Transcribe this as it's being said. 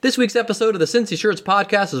This week's episode of the Cincy Shirts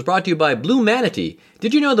podcast is brought to you by Blue Manatee.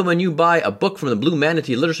 Did you know that when you buy a book from the Blue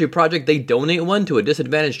Manatee Literacy Project, they donate one to a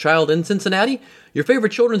disadvantaged child in Cincinnati? Your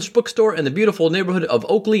favorite children's bookstore in the beautiful neighborhood of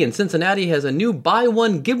Oakley in Cincinnati has a new Buy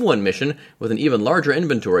One, Give One mission with an even larger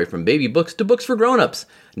inventory from baby books to books for grown-ups.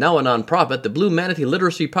 Now a nonprofit, the Blue Manatee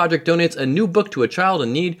Literacy Project donates a new book to a child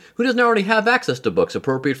in need who doesn't already have access to books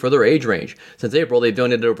appropriate for their age range. Since April, they've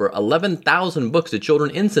donated over 11,000 books to children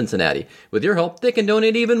in Cincinnati. With your help, they can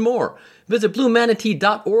donate even more. Visit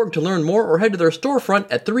bluemanatee.org to learn more or head to their storefront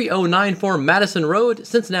at 3094 Madison Road,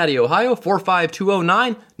 Cincinnati, Ohio,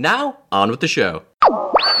 45209. Now, on with the show.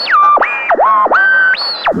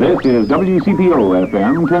 This is WCPO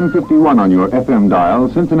FM 1051 on your FM dial,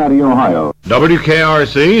 Cincinnati, Ohio.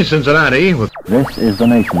 WKRC, Cincinnati. This is the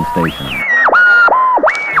Nation Station.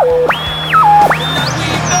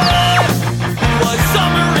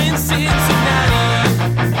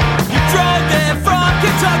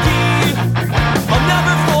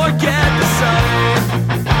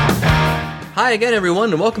 Hi again,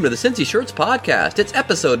 everyone, and welcome to the Cincy Shirts podcast. It's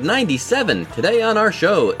episode 97. Today on our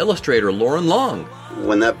show, illustrator Lauren Long.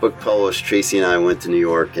 When that book published, Tracy and I went to New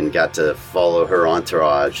York and got to follow her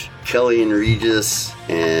entourage. Kelly and Regis,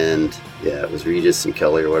 and it was Regis and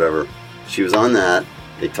Kelly or whatever. She was on that.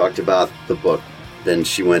 They talked about the book. Then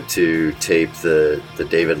she went to tape the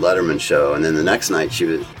David Letterman show. And then the next night, she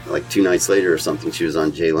was, like 2 nights later or something, she was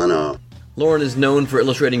on Jay Leno. Lauren is known for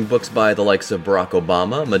illustrating books by the likes of Barack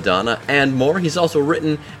Obama, Madonna, and more. He's also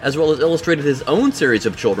written as well as illustrated his own series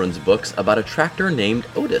of children's books about a tractor named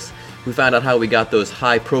Otis. We found out how we got those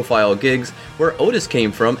high-profile gigs, where Otis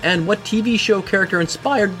came from, and what TV show character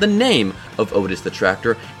inspired the name of Otis the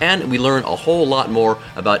Tractor, and we learn a whole lot more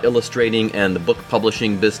about illustrating and the book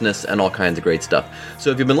publishing business and all kinds of great stuff. So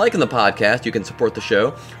if you've been liking the podcast, you can support the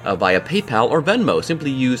show via PayPal or Venmo. Simply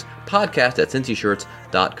use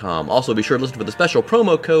podcast@cincyshirts.com. Also, be sure to listen for the special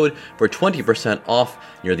promo code for 20% off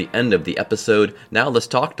near the end of the episode. Now let's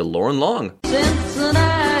talk to Lauren Long.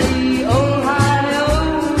 Cincinnati,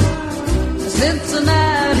 Ohio.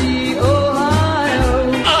 Cincinnati,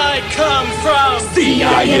 Ohio. I come from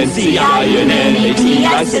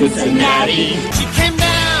C-I-N-C-I-N-N-A-T-I, Cincinnati. She came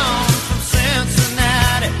down from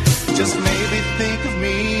Cincinnati. Just maybe think of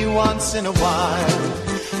me once in a while.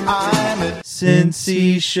 I'm at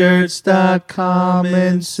CincyShirts.com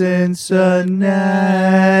in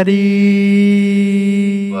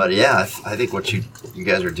Cincinnati. But yeah, I think what you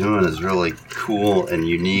guys are doing is really cool and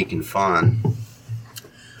unique and fun.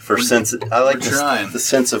 I like the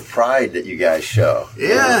sense of pride that you guys show.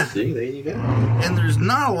 Yeah. See, there you go. And there's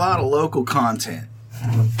not a lot of local content.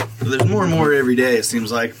 There's more and more every day, it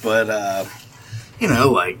seems like. But,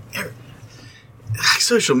 like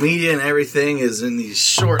social media and everything is in these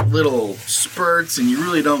short little spurts, and you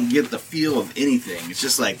really don't get the feel of anything. It's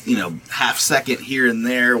just like, half second here and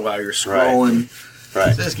there while you're scrolling.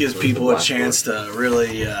 Right. So this gives people a chance to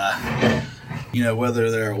really,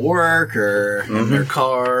 whether they're at work or in their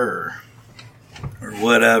car or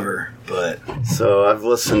whatever. But so I've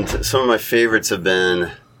listened to some of my favorites have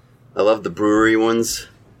been, I love the brewery ones.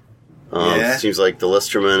 It seems like the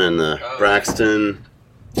Listerman and the Braxton,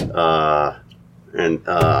 and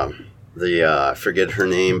I forget her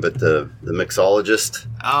name, but the mixologist.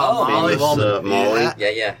 Molly. Molly.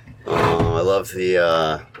 Yeah.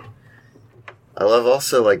 I love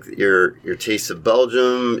also like your Taste of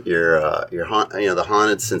Belgium, your the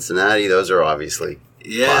Haunted Cincinnati. Those are obviously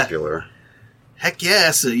popular. Heck yeah!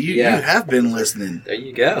 So you have been listening. There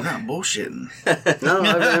you go. I'm not bullshitting. No,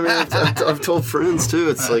 I've told friends too.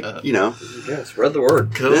 It's like Spread the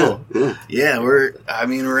word. Cool. Yeah, we're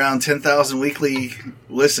around 10,000 weekly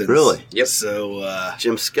listens. Really? Yep. So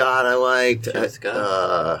Jim Scott, I liked. Jim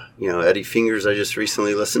Scott. Eddie Fingers, I just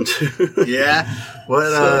recently listened to. yeah.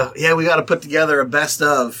 Well, we got to put together a best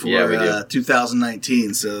of for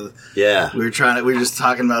 2019. So yeah, we were just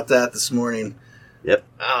talking about that this morning. Yep.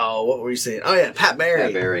 Oh, what were you saying? Oh yeah, Pat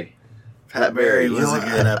Berry. Pat Berry was a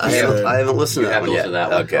good episode. I haven't listened to that one yet. To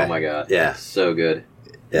that one. Okay. Oh my god. Yeah. So good.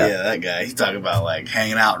 Yeah, that guy. He's talking about like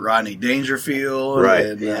hanging out with Rodney Dangerfield, right?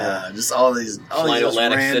 And just all these flying to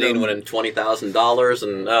Atlantic City and winning $20,000,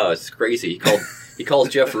 and it's crazy. He calls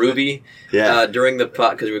Jeff Ruby during the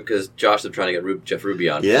because Josh was trying to get Jeff Ruby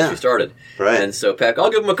on before we started, right? And so Pat,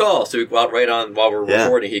 I'll give him a call. So we go out right on while we're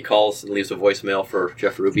recording. He calls and leaves a voicemail for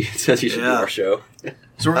Jeff Ruby and says he should do our show.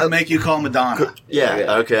 So we're gonna make you call Madonna.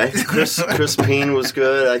 Okay. Chris Payne was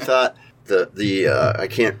good. I thought the I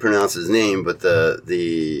can't pronounce his name, but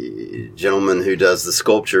the gentleman who does the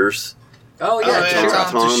sculptures. Oh yeah,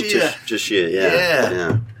 Tom Tashia.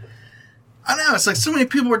 Yeah. I know, it's like so many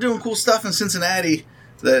people are doing cool stuff in Cincinnati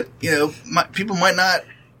that, people might not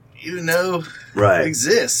even know Right.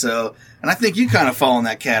 exists. So, and I think you kind of fall in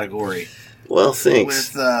that category. Well,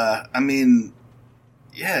 thanks. With, I mean,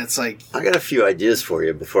 yeah, it's like I got a few ideas for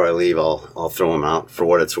you before I leave. I'll throw them out for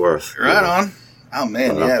what it's worth. right on. Oh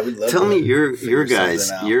man, yeah, we'd love Tell to me your figure guys,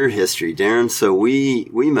 something out. your history, Darren. So we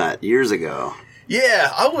met years ago.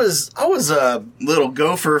 Yeah, I was a little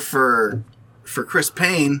gopher for Chris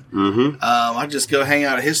Payne. Mm-hmm. I just go hang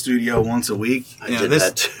out at his studio once a week. You know, did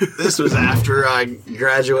that too. This was after I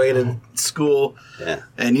graduated school, Yeah.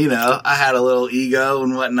 and I had a little ego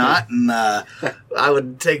and whatnot, and I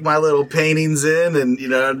would take my little paintings in,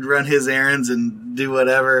 and I'd run his errands and do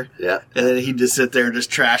whatever. Yeah. And then he'd just sit there and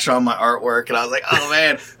just trash on my artwork, and I was like, oh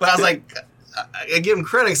man! But I was like, I give him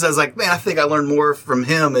credit because I was like, man, I think I learned more from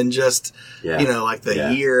him in just like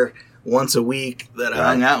the year once a week that I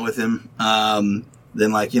hung out with him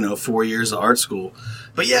than 4 years of art school.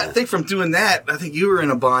 But yeah, I think from doing that, I think you were in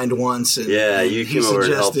a bind once. And, Yeah, and you he came over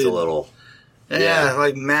and helped a suggested- little. Yeah,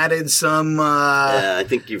 like matted some. Yeah, I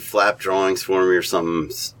think you flapped drawings for me or something.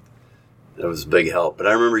 That was a big help. But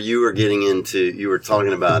I remember you were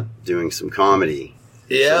talking about doing some comedy.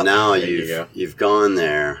 Yeah. So now you go. you've gone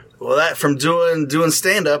there. Well, that from doing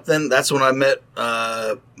stand up, then that's when I met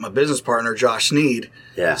my business partner Josh Sneed.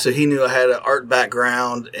 Yeah. So he knew I had an art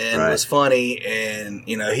background and Right. was funny, and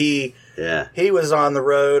he Yeah. he was on the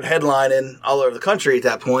road headlining all over the country at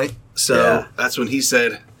that point. So Yeah. that's when he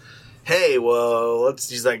said, "Hey, well,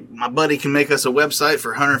 he's like, my buddy can make us a website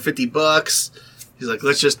for $150. He's like,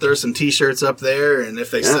 let's just throw some T-shirts up there, and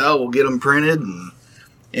if they sell, we'll get them printed."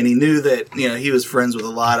 And he knew that he was friends with a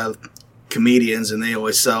lot of comedians, and they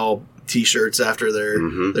always sell T-shirts after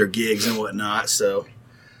their gigs and whatnot. So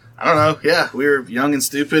I don't know. Yeah, we were young and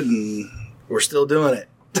stupid, and we're still doing it.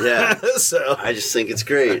 Yeah. So I just think it's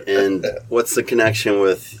great. And what's the connection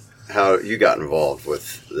with how you got involved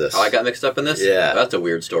with this? Oh, I got mixed up in this? Yeah. That's a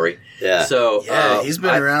weird story. Yeah. So, Yeah, he's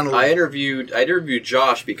been around a little. I interviewed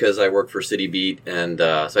Josh because I work for City Beat, and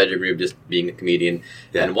so I interviewed just being a comedian.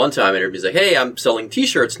 Yeah. And one time I interviewed, he's like, hey, I'm selling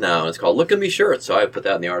T-shirts now, and it's called Look at Me Shirts. So I put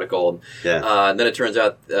that in the article. Yeah. And then it turns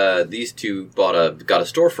out these two got a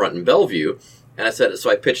storefront in Bellevue. And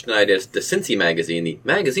I pitched an idea to Cincy Magazine, the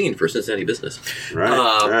magazine for Cincinnati business. Right,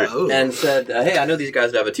 right. Oh. And said, hey, I know these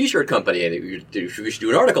guys have a T-shirt company, and we should do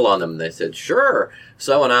an article on them. And they said, sure.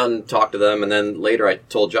 So I went out and talked to them, and then later I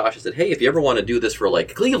told Josh, I said, hey, if you ever want to do this for,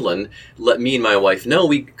 Cleveland, let me and my wife know.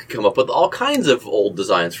 We could come up with all kinds of old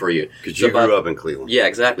designs for you. Because you grew up in Cleveland. Yeah,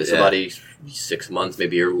 exactly. So Yeah. about 6 months,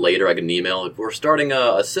 maybe a year later, I got an email. We're starting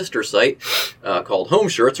a sister site called Home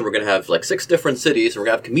Shirts, and we're going to have 6 different cities, and we're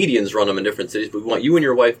going to have comedians run them in different cities, but we want you and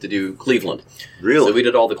your wife to do Cleveland. Really? So we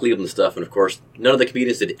did all the Cleveland stuff, and of course, none of the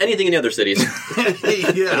comedians did anything in the other cities.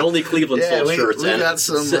 Yeah. And only Cleveland Yeah, sold we shirts. And got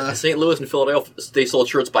some, St. Louis and Philadelphia, they sold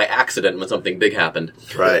shirts by accident when something big happened.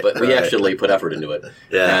 Right, But we right. actually put effort into it.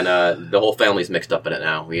 Yeah. And the whole family's mixed up in it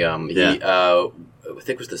now. I think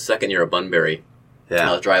it was the second year of Bunbury. I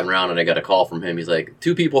Yeah. was driving around and I got a call from him. He's like,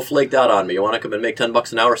 2 people flaked out on me. You want to come and make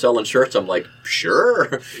 $10 an hour selling shirts? I'm like,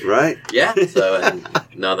 sure. Right? Yeah. So and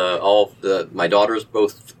now my daughters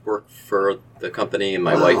both work for the company, and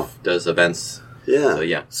my Wow. wife does events. Yeah. So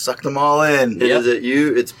yeah. Sucked them all in. And Yep. is it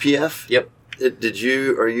you? It's PF? Yep.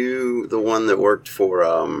 Are you the one that worked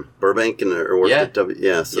for Burbank or worked Yeah. at W?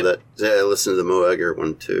 Yeah, so Yep. I listened to the Mo Egger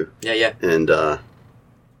one too. Yeah. And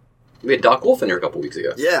We had Doc Wolf in here a couple weeks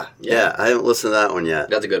ago. yeah, I haven't listened to that one yet.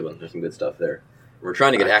 That's a good one. There's some good stuff there. We're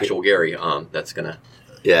trying to get actual Gary on. That's gonna.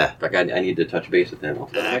 Yeah. In fact, I need to touch base with him.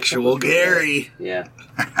 Actual Gary. Yeah.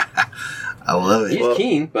 I love it. He's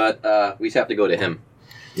keen, but we just have to go to him.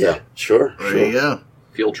 Yeah, sure. There you go.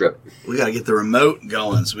 Field trip. We got to get the remote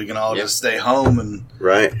going so we can all Yep. just stay home and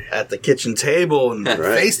Right. at the kitchen table and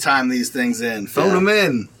FaceTime these things in, phone Yeah. them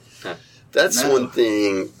in. That's No. one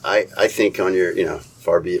thing I think on your,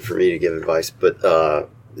 far be it for me to give advice, but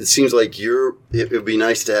it seems like it would be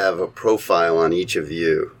nice to have a profile on each of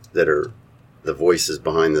you that are the voices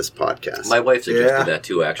behind this podcast. My wife suggested Yeah. that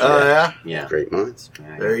too, actually. Oh, yeah? Yeah. Great minds.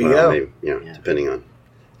 There you Well, go. maybe, depending on.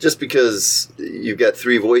 Just because you've got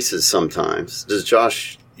 3 voices sometimes. Does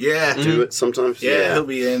Josh Yeah. do it sometimes? Yeah, he'll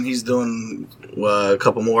be in. He's doing a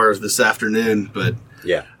couple more this afternoon, but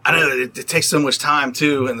Yeah. I know it takes so much time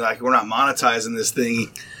too, and we're not monetizing this thing,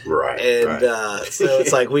 Right. and so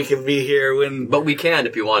it's like we can be here when But we can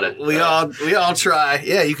if you want to. we all try.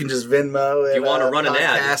 Yeah, you can just Venmo. If you want to run an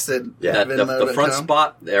ad, Yeah. the front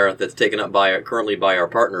spot there that's taken up currently by our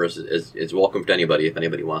partners is welcome to anybody if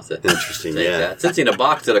anybody wants to. Interesting, take yeah. that. Cincy in a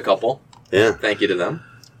Box did a couple. Yeah. Thank you to them.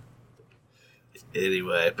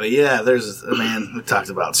 Anyway, but yeah, we talked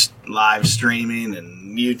about live streaming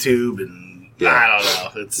and YouTube and I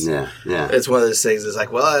don't know. It's It's one of those things. It's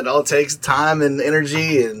like, well, it all takes time and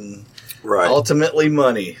energy and ultimately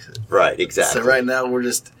money. Right, exactly. So right now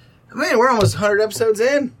we're almost 100 episodes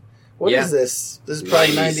in. What is this? This is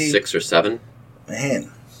probably 96 or 7.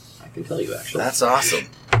 Man, I can tell you actually. that's awesome.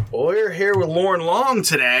 Well, we're here with Lauren Long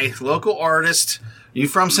today, local artist. You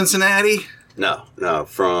from Cincinnati? No.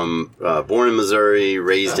 From born in Missouri,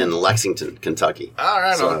 raised in Lexington, Kentucky. All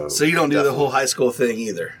right. So you don't do the whole high school thing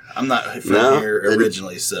either. I'm not from here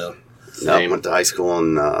originally, so. No, I went to high school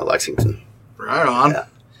in Lexington. Right on. Yeah.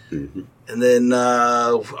 Mm-hmm. And then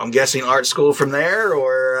I'm guessing art school from there,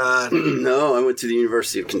 or? No, I went to the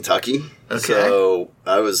University of Kentucky. Okay. So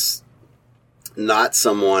I was not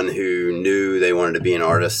someone who knew they wanted to be an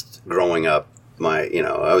artist growing up.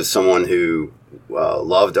 I was someone who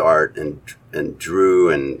loved art and drew,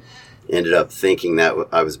 and ended up thinking that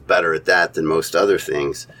I was better at that than most other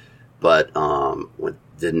things, but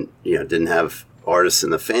didn't have artists in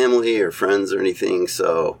the family or friends or anything.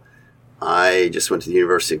 So I just went to the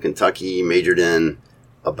University of Kentucky, majored in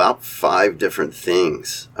about 5 different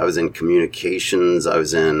things. I was in communications. I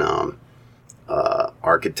was in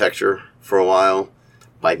architecture for a while.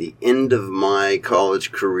 By the end of my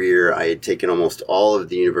college career, I had taken almost all of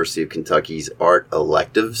the University of Kentucky's art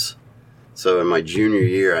electives. So in my junior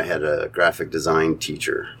year, I had a graphic design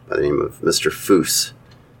teacher by the name of Mr. Foose,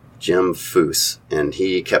 Jim Foose, and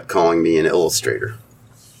he kept calling me an illustrator.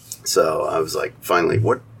 So I was like, finally,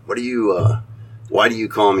 why do you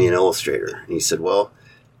call me an illustrator? And he said, well,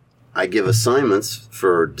 I give assignments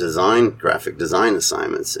for graphic design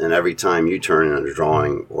assignments, and every time you turn in a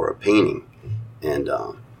drawing or a painting, and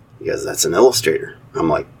he goes, that's an illustrator. I'm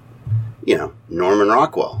like, Norman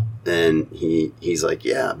Rockwell. And he's like,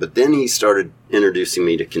 yeah. But then he started introducing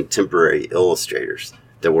me to contemporary illustrators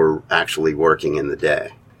that were actually working in the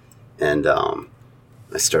day. And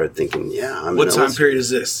I started thinking, what time period is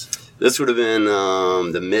this? This would have been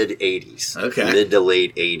the mid-'80s. Okay. Mid to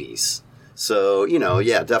late 80s. So,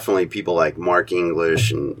 definitely people like Mark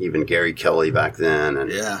English and even Gary Kelly back then.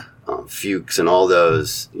 And Fuchs and all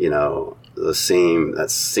those, that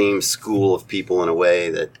same school of people in a way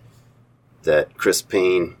that Chris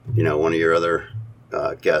Payne, one of your other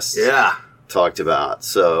guests, talked about.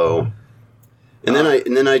 So, and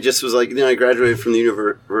then I just was like, I graduated from the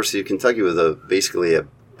University of Kentucky with basically a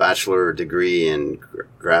bachelor degree in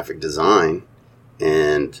graphic design,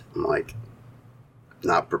 and I'm like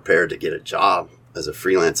not prepared to get a job as a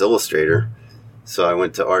freelance illustrator. So I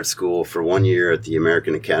went to art school for 1 year at the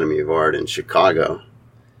American Academy of Art in Chicago.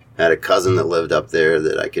 Had a cousin that lived up there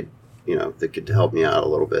that I could, that could help me out a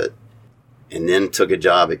little bit. And then took a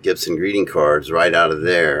job at Gibson Greeting Cards right out of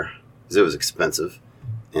there because it was expensive.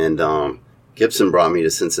 And Gibson brought me to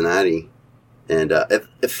Cincinnati, and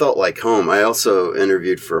it felt like home. I also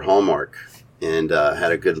interviewed for Hallmark and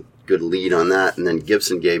had a good lead on that. And then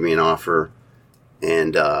Gibson gave me an offer,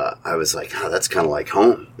 and I was like, that's kind of like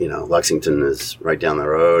home. Lexington is right down the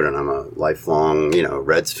road, and I'm a lifelong,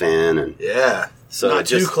 Reds fan. And so not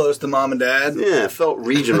too close to mom and dad. Yeah, it felt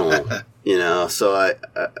regional, So I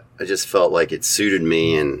just felt like it suited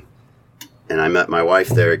me, and I met my wife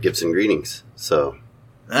there at Gibson Greetings. So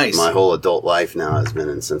nice. My whole adult life now has been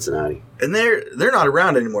in Cincinnati. And they're not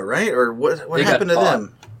around anymore, right? Or what happened to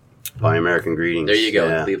them? By American Greetings. There you go,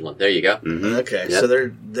 in Cleveland. There you go. Mm-hmm. Okay, yep. so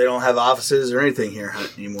they don't have offices or anything here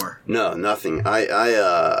anymore. No, nothing.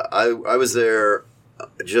 I was there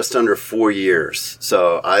just under 4 years,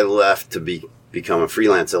 so I left to become a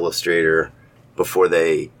freelance illustrator before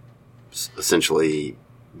they essentially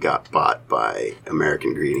got bought by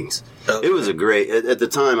American Greetings. Okay. It was at the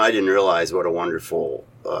time I didn't realize what a wonderful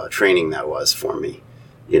training that was for me,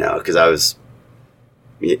 because I was,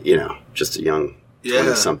 just a young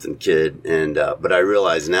 20-something kid. And, but I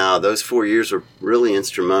realize now those 4 years were really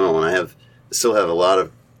instrumental, and I still have a lot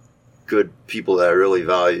of good people that I really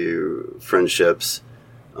value, friendships.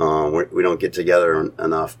 We don't get together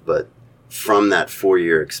enough, but from that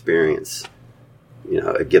 4-year experience,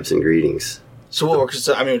 at Gibson Greetings. So what works?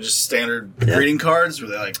 Just standard greeting cards? Were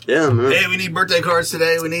they like, hey, we need birthday cards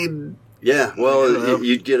today. We need... Yeah, well,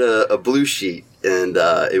 you'd get a blue sheet, and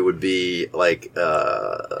it would be like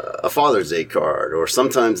a Father's Day card, or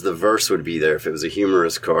sometimes the verse would be there if it was a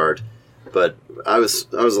humorous card. But I was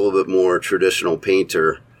a little bit more traditional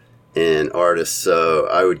painter and artist, so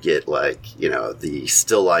I would get the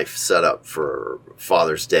still life setup for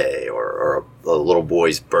Father's Day or a little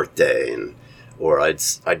boy's birthday, or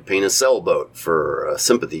I'd paint a sailboat for a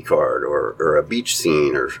sympathy card or a beach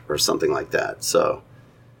scene or something like that. So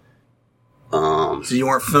you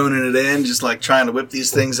weren't phoning it in, just like trying to whip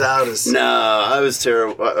these things out? No, I was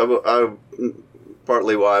terrible.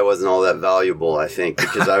 partly why I wasn't all that valuable, I think,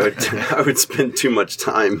 because I would spend too much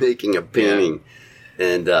time making a painting.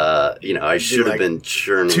 And, I should have been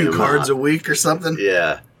churning 2 them cards out. a week or something.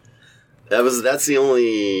 Yeah. That's the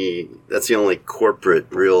only corporate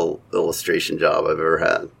real illustration job I've ever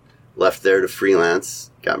had. Left there to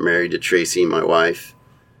freelance, got married to Tracy, my wife.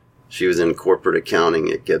 She was in corporate accounting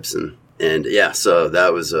at Gibson. And so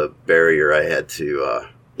that was a barrier I had to,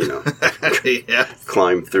 Yeah.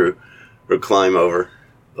 climb through or climb over.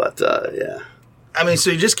 But, I mean,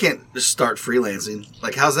 so you just can't just start freelancing.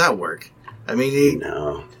 Like, how's that work? I mean,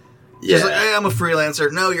 No. just like, hey, I'm a freelancer.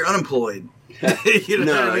 No, you're unemployed. You know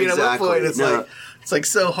No, what I mean? At what exactly. point it's like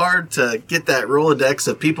so hard to get that Rolodex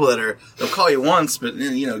of people that they'll call you once, but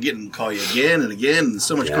then, call you again and again, and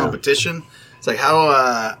so much competition. It's like,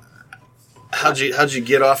 how'd you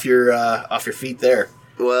get off your feet there?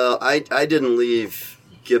 Well, I didn't leave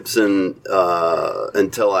Gibson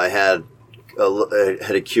until I had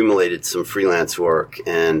accumulated some freelance work,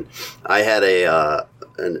 and I had an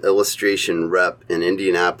illustration rep in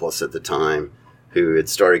Indianapolis at the time who had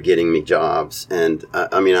started getting me jobs. And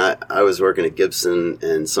I was working at Gibson,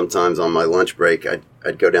 and sometimes on my lunch break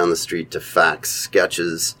I'd go down the street to fax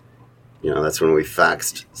sketches. That's when we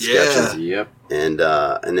faxed sketches. Yep. And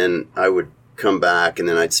then I would come back, and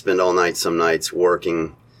then I'd spend all night some nights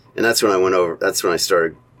working. And that's when I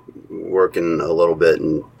started working a little bit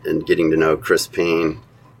and getting to know Chris Payne.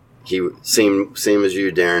 He same as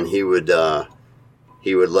you, Darren.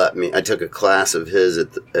 He would let me. I took a class of his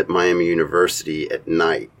at Miami University at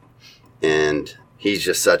night, and he's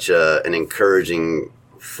just such an encouraging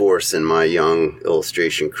force in my young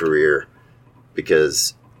illustration career,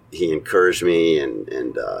 because he encouraged me and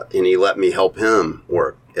he let me help him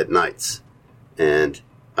work at nights. And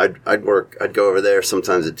I'd go over there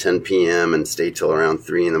sometimes at 10 p.m. and stay till around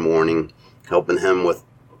 3 in the morning, helping him with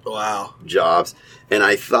jobs. And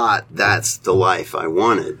I thought that's the life I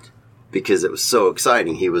wanted, because it was so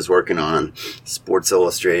exciting. He was working on Sports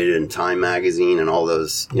Illustrated and Time Magazine and all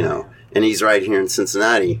those, and he's right here in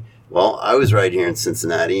Cincinnati. Well, I was right here in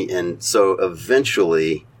Cincinnati. And so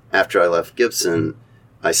eventually, after I left Gibson,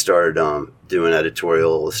 I started doing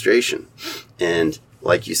editorial illustration. And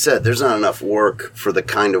like you said, there's not enough work for the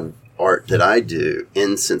kind of art that I do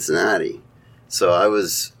in Cincinnati. So I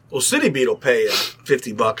was... Well, City Beat will pay you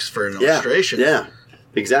 $50 for an illustration. Yeah,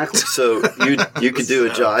 exactly. So you could do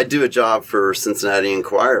a job. I do a job for Cincinnati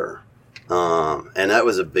Enquirer. And that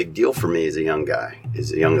was a big deal for me as a young guy,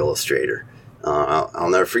 as a young illustrator. I'll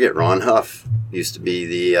never forget, Ron Huff used to be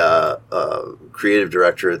the creative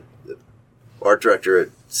director, art director at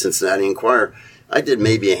Cincinnati Enquirer. I did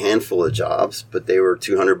maybe a handful of jobs, but they were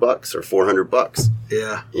 $200 or $400.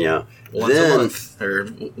 Yeah. Once a month or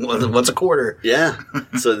once a quarter. Yeah.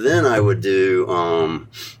 So then I would do,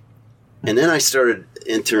 and then I started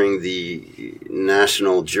entering the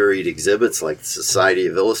national juried exhibits like the Society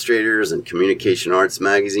of Illustrators and Communication Arts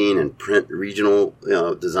Magazine and Print Regional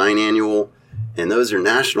Design Annual. And those are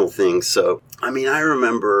national things. So, I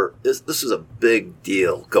remember this was a big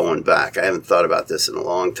deal going back. I haven't thought about this in a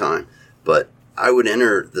long time, but I would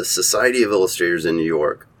enter the Society of Illustrators in New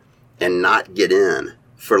York and not get in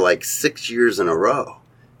for like 6 years in a row.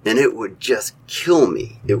 And it would just kill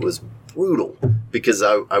me. It was brutal, because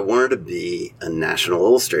I wanted to be a national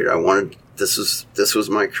illustrator. This was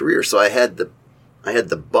my career. So I had the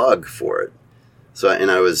bug for it. So,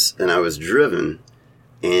 I was driven,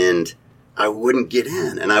 and I wouldn't get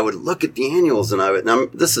in, and I would look at the annuals, and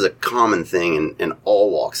this is a common thing in all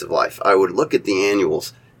walks of life. I would look at the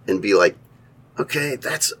annuals and be like, okay,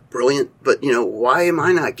 that's brilliant, but why am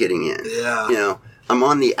I not getting in? Yeah. I'm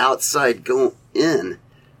on the outside going in,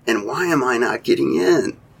 and why am I not getting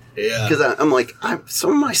in? Yeah. Because I'm like,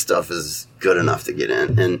 some of my stuff is good enough to get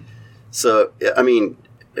in. And so, I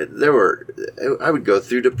would go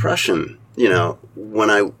through depression, when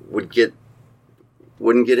I wouldn't get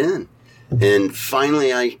in. And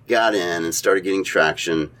finally I got in and started getting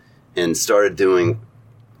traction and started doing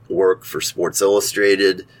work for Sports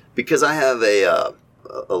Illustrated, because I have a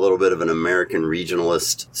little bit of an American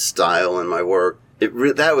regionalist style in my work.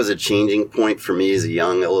 That was a changing point for me as a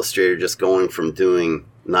young illustrator, just going from doing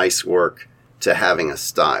nice work to having a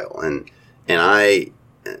style. And I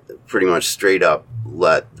pretty much straight up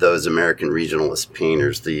let those American regionalist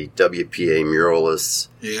painters, the WPA muralists,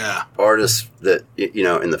 artists that,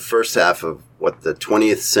 in the first half of the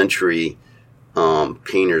 20th century,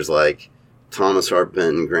 painters like Thomas Hart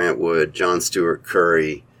Benton, Grant Wood, John Stewart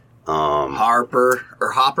Curry, Hopper,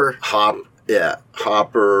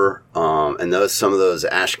 and some of those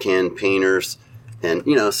ashcan painters, and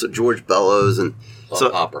so George Bellows, and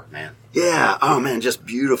Hopper, man. Yeah, oh man, just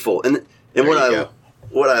beautiful. And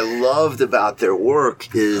what I loved about their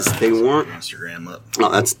work is they weren't. Instagram up. Oh,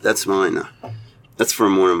 that's mine. That's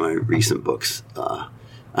from one of my recent books. I'm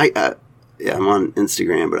on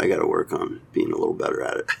Instagram, but I got to work on being a little better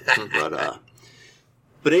at it.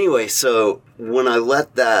 But anyway, so when I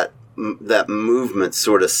let that movement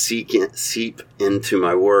sort of seep into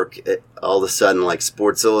my work, all of a sudden, like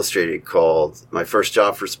Sports Illustrated called. My first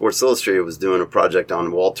job for Sports Illustrated was doing a project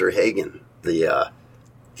on Walter Hagen, the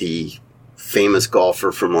famous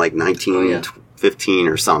golfer from like 1915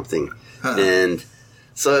 or something. And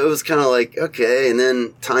so it was kind of like, okay. And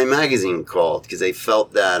then Time Magazine called because they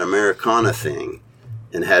felt that Americana thing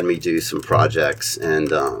and had me do some projects.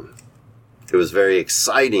 And it was very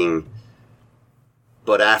exciting.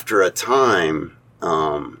 But after a time,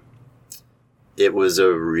 it was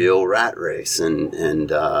a real rat race, and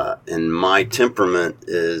my temperament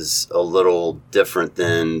is a little different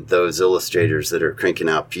than those illustrators that are cranking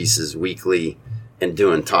out pieces weekly and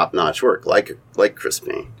doing top-notch work, like Chris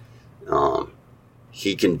Payne.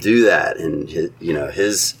 He can do that, and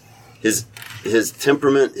his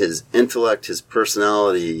temperament, his intellect, his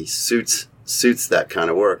personality suits that kind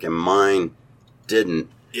of work, and mine didn't.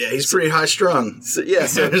 Yeah, he's pretty high strung. So, yeah,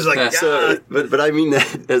 so It's like, but I mean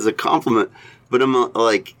that as a compliment. But I'm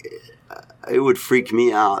like, it would freak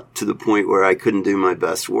me out to the point where I couldn't do my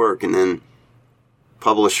best work, and then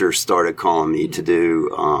publishers started calling me to do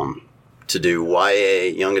YA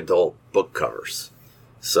young adult book covers.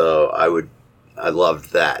 So I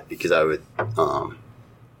loved that because I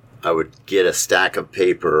would get a stack of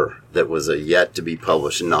paper that was a yet to be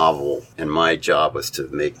published novel, and my job was to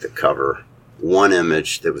make the cover one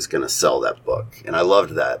image that was going to sell that book. And I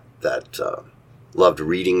loved that loved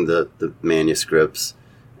reading the manuscripts,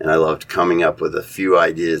 and I loved coming up with a few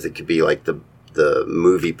ideas that could be like the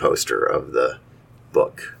movie poster of the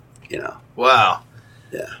book, Wow.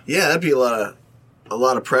 Yeah. Yeah, that'd be a lot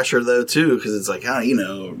of pressure though too, because it's like, are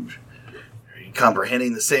you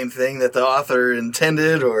comprehending the same thing that the author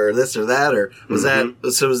intended, or this or that, or was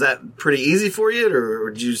that pretty easy for you,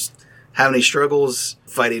 or did you have any struggles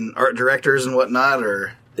fighting art directors and whatnot,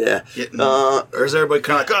 or yeah, or is everybody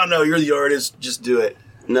kind of like, oh no, you're the artist, just do it?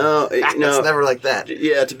 No, It's never like that.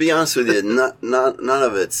 Yeah, to be honest with you, none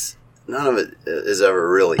of it is ever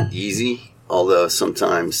really easy. Although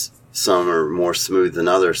sometimes some are more smooth than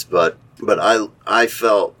others, but I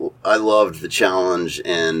felt I loved the challenge.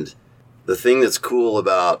 And the thing that's cool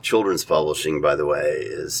about children's publishing, by the way,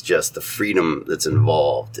 is just the freedom that's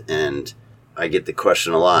involved. And I get the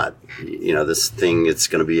question a lot. This thing, it's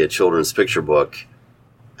going to be a children's picture book.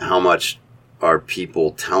 How much are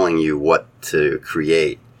people telling you what to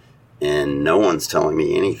create? And no one's telling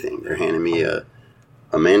me anything. They're handing me a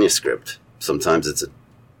manuscript. Sometimes it's a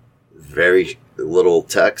very little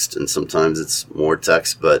text, and sometimes it's more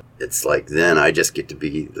text, but it's like then I just get to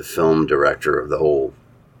be the film director of the whole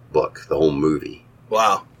book, the whole movie.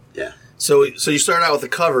 Wow. Yeah. So you started out with the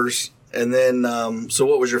covers, and then so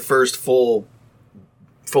what was your first fully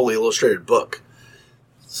illustrated book?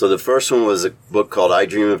 So the first one was a book called I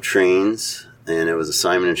Dream of Trains, and it was a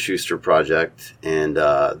Simon & Schuster project. And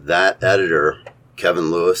that editor,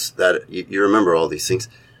 Kevin Lewis, that you remember all these things.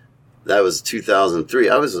 That was 2003.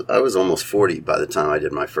 I was almost 40 by the time I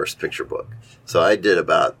did my first picture book. So I did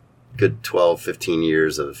about good 12, 15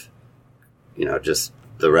 years of, just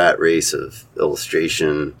the rat race of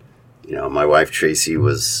illustration. My wife Tracy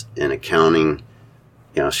was in accounting.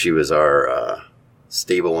 She was our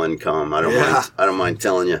stable income. I don't mind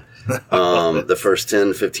telling you, the first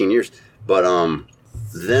 10, 15 years. But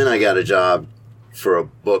then I got a job for a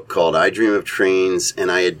book called I Dream of Trains,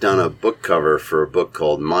 and I had done a book cover for a book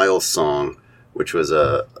called Miles Song, which was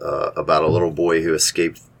about a little boy who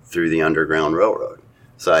escaped through the Underground Railroad.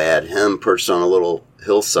 So I had him perched on a little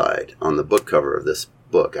hillside on the book cover of this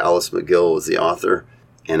book. Alice McGill was the author,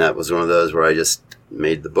 and that was one of those where I just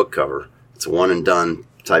made the book cover. It's a one and done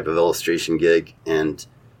type of illustration gig, and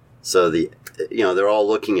so they're all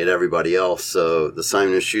looking at everybody else. So the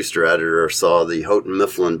Simon & Schuster editor saw the Houghton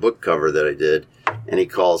Mifflin book cover that I did, and he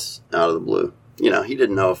calls out of the blue. He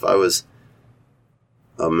didn't know if I was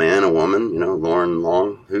a man, a woman, Lauren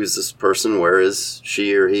Long. Who's this person? Where is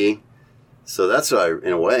she or he? So that's what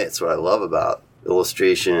in a way, it's what I love about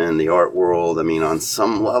illustration, the art world. I mean, on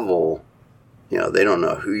some level, they don't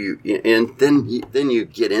know who you, and then you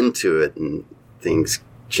get into it and things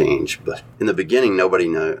change. But in the beginning, nobody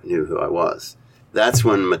knew who I was. That's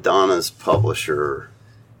when Madonna's publisher,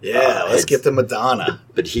 let's get to Madonna.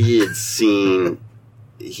 But he had seen,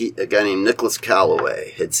 a guy named Nicholas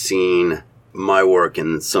Calloway had seen my work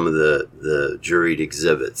in some of the juried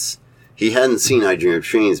exhibits. He hadn't seen I Dream of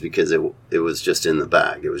Trains because it was just in the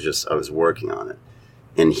bag. It was just, I was working on it.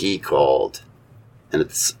 and he called. And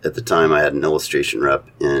at the time, I had an illustration rep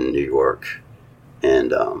in New York,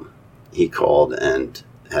 and he called and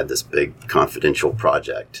had this big confidential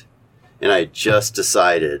project. And I just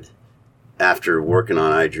decided, after working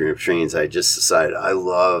on I Dream of Trains, I just decided,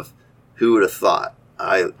 who would have thought?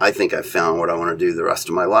 I think I found what I want to do the rest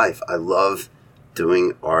of my life. I love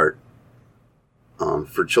doing art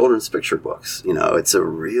for children's picture books. You know, at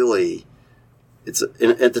the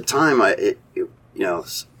time, a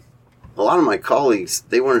lot of my colleagues,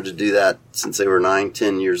 they wanted to do that since they were 9,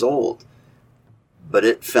 10 years old. But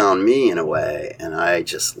it found me in a way, and I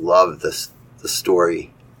just love the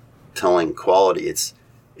storytelling quality.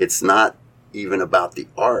 It's not even about the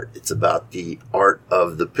art. It's about the art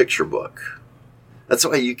of the picture book. That's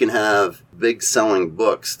why you can have big selling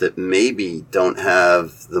books that maybe don't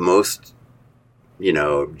have the most,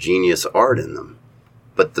 genius art in them.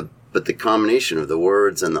 But the combination of the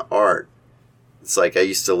words and the art, it's like I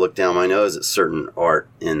used to look down my nose at certain art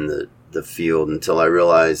in the field until I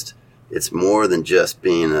realized it's more than just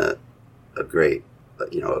being a great,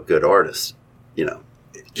 a good artist.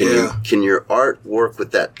 Can your art work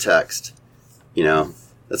with that text?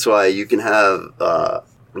 That's why you can have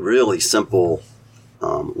really simple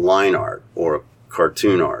line art or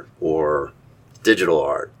cartoon art or digital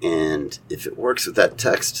art, and if it works with that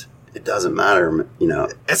text, it doesn't matter,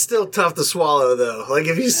 It's still tough to swallow, though. Like,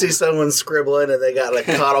 if you see someone scribbling and they got, like,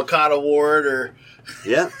 Cottle award or...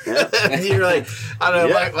 Yeah. You're like, I don't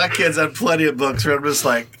know, my kids have plenty of books where I'm just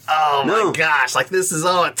like, oh, my gosh, like, this is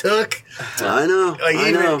all it took? I know. Like,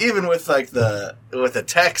 even with, like, with the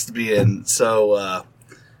text being so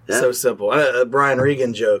simple. A Brian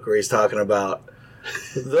Regan joke where he's talking about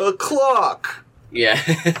the clock. Yeah.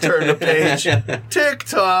 Turn the page.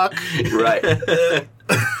 TikTok. Right.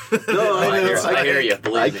 No, I hear you.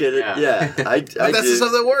 Believe I me. get it. Yeah. But that's the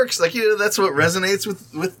stuff that works. Like, that's what resonates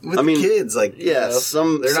with kids. Like, yeah,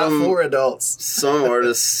 they're not for adults. Some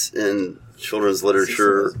artists in children's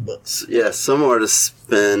literature, some artists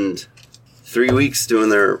spend 3 weeks doing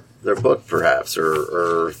their book, perhaps,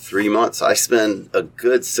 or 3 months. I spend a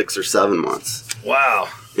good 6 or 7 months. Wow.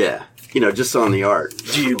 Yeah. Just on the art.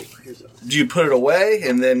 Do you put it away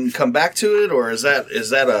and then come back to it, or is that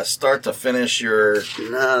a start to finish your?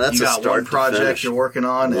 No, that's you a got start one project you're working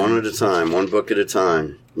on. One at a time, one book at a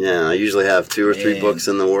time. Yeah, I usually have 2 or 3 books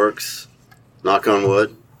in the works. Knock on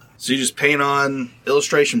wood. So you just paint on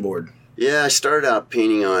illustration board? Yeah, I started out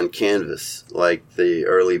painting on canvas, like the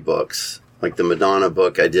early books, like the Madonna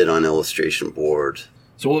book I did on illustration board.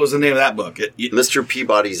 So what was the name of that book? Mr.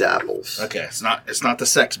 Peabody's Apples. Okay, it's not the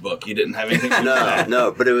sex book. You didn't have anything to do with that.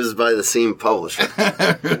 No, but it was by the same publisher.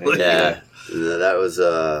 Really? Yeah, that was...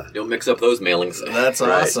 Don't mix up those mailings. That's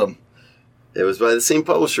awesome. It was by the same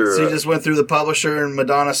publisher. So you just went through the publisher and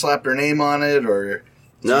Madonna slapped her name on it, or...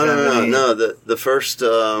 No. The first...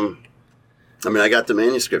 I got the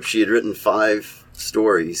manuscript. She had written 5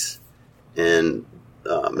 stories, and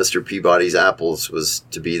Mr. Peabody's Apples was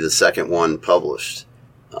to be the second one published.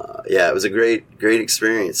 It was a great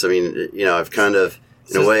experience. I mean, I've kind of,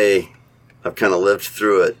 in a way, I've kind of lived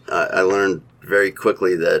through it. I learned very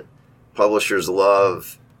quickly that publishers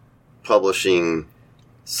love publishing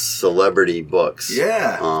celebrity books.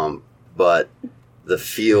 Yeah. But the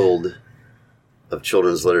field of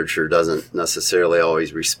children's literature doesn't necessarily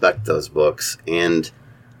always respect those books, and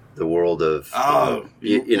the world of were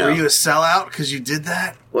you a sellout because you did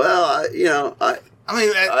that? Well,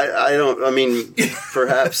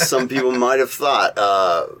 perhaps some people might have thought.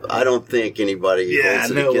 I don't think anybody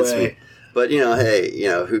holds it against me. But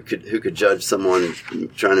who could judge someone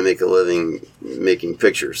trying to make a living making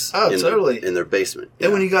pictures? Totally. In their basement.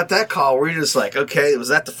 And when you got that call, were you just like, okay, was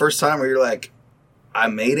that the first time where you're like, I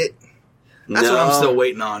made it? That's what I'm still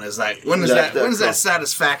waiting on. Is like, when's that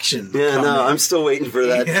satisfaction? Yeah, coming? I'm still waiting for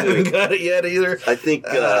that. You haven't got it yet either. I think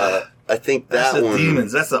that's the one.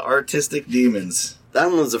 Demons. That's the artistic demons. That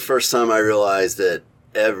one was the first time I realized that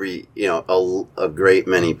a great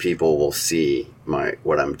many people will see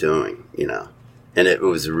what I'm doing, and it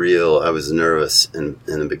was real. I was nervous in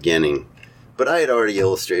the beginning, but I had already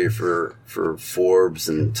illustrated for Forbes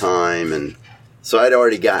and Time, and so I'd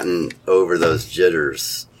already gotten over those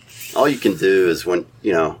jitters. All you can do is when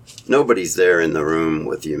nobody's there in the room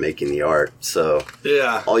with you making the art, so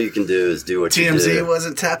all you can do is do what you do. TMZ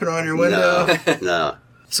wasn't tapping on your window. No.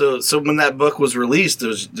 So when that book was released,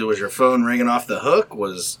 was your phone ringing off the hook?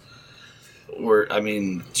 Did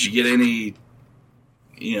you get any,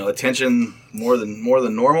 attention more than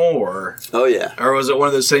normal, or? Oh yeah. Or was it one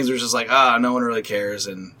of those things where it's just like, no one really cares,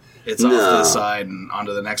 and it's off to the side and on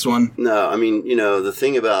to the next one? No, the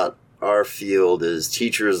thing about our field is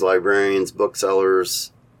teachers, librarians,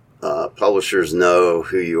 booksellers, publishers know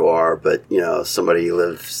who you are, but somebody who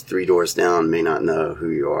lives 3 doors down may not know who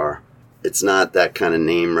you are. It's not that kind of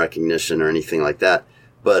name recognition or anything like that,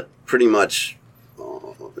 but pretty much,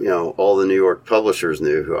 all the New York publishers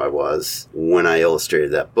knew who I was when I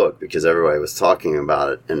illustrated that book because everybody was talking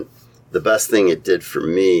about it. And the best thing it did for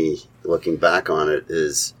me, looking back on it,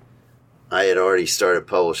 is I had already started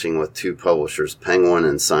publishing with 2 publishers, Penguin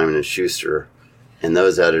and Simon & Schuster, and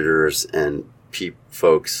those editors and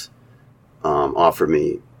folks offered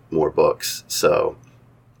me more books. So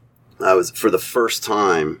I was, for the first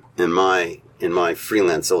time in my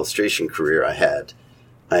freelance illustration career, I had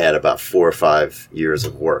about 4 or 5 years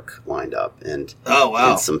of work lined up, and oh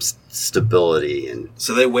wow, and some stability. And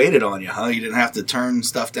so they waited on you, huh? You didn't have to turn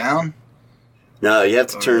stuff down. No, you have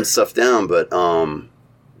to turn stuff down, but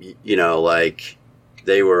like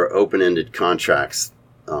they were open-ended contracts.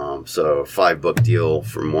 So a 5-book deal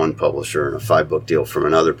from one publisher and a 5-book deal from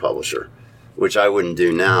another publisher, which I wouldn't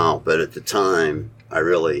do now, but at the time I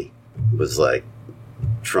really was like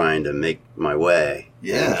trying to make my way.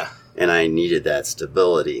 Yeah. And I needed that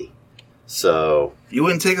stability. So you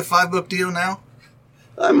wouldn't take a 5-book deal now?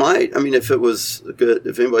 I might. I mean, if it was good,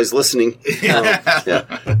 if anybody's listening. Yeah.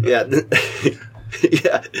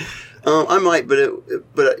 I might,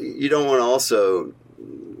 but you don't want to also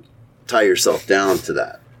tie yourself down to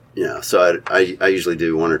that. So I usually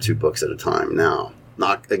do 1 or 2 books at a time now.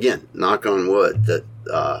 Knock on wood that,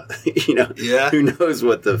 Yeah. Who knows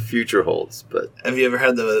what the future holds. But have you ever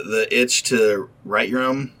had the itch to write your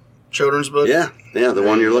own children's book? Yeah, the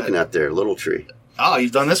one you're looking at there, Little Tree. Oh,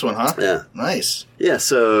 you've done this one, huh? Yeah. Nice. Yeah,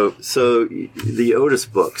 so the Otis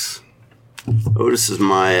books. Otis is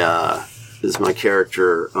my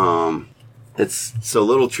character.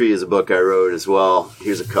 Little Tree is a book I wrote as well.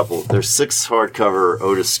 Here's a couple. There's 6 hardcover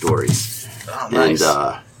Otis stories. Oh, nice.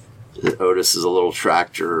 And Otis is a little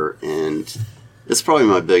tractor, and it's probably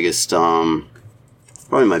my biggest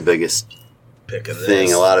pick of thing.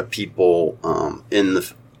 this. A lot of people in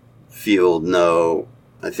the field know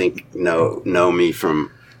me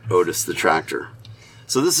from Otis the Tractor.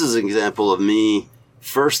 So this is an example of me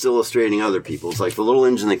first illustrating other people's. Like The Little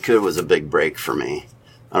Engine That Could was a big break for me.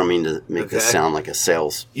 I don't mean to make this sound like a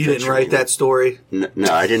sales. You didn't write that story?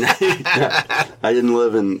 No, I didn't. I didn't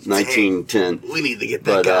live in 1910. We need to get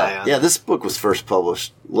that guy on. Yeah, this book was first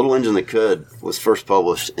published. Little Engine That Could was first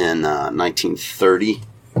published in 1930,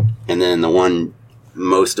 and then the one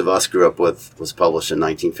most of us grew up with was published in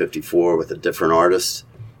 1954 with a different artist,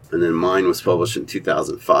 and then mine was published in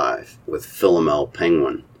 2005 with Philomel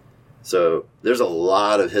Penguin. So there's a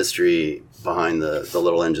lot of history behind the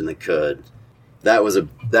Little Engine That Could.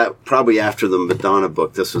 That probably after the Madonna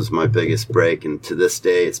book, this was my biggest break, and to this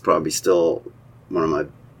day, it's probably still one of my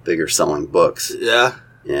bigger selling books. Yeah.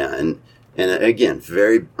 Yeah, and again,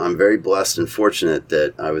 I'm very blessed and fortunate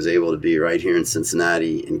that I was able to be right here in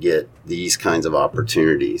Cincinnati and get these kinds of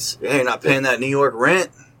opportunities. Yeah, you're not paying that New York rent.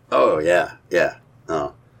 Oh yeah.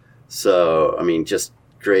 Oh. So I mean, just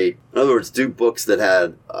great. In other words, do books that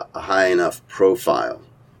had a high enough profile.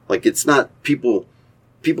 Like it's not people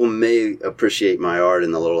may appreciate my art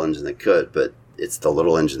in The Little Engine That Could, but it's The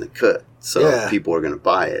Little Engine That Could. So people are going to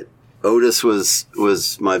buy it. Otis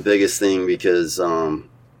was my biggest thing because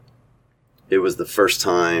it was the first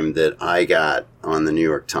time that I got on the New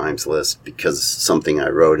York Times list because of something I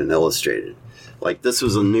wrote and illustrated. Like this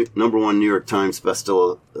was a number 1 New York Times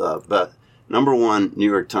number 1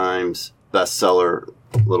 New York Times bestseller.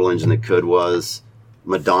 Little Engine That Could was.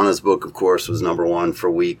 Madonna's book, of course, was number 1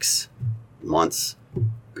 for weeks, months.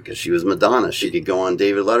 Because she was Madonna. She could go on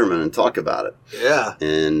David Letterman and talk about it. Yeah.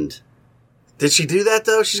 And did she do that,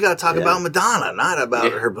 though? She's got to talk about Madonna, not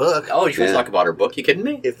about her book. Oh, you want to talk about her book? You kidding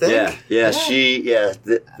me? You think?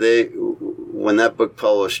 They when that book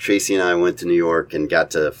published, Tracy and I went to New York and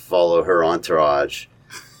got to follow her entourage.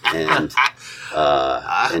 And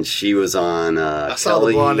and she was on I saw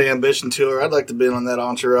the Blonde Ambition tour. I'd like to be on that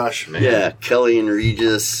entourage. Man. Yeah, Kelly and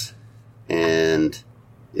Regis. And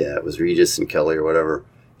yeah, it was Regis and Kelly or whatever.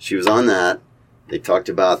 She was on that. They talked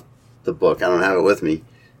about the book. I don't have it with me.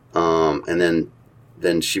 And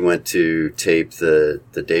then she went to tape the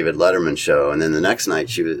David Letterman show. And then the next night,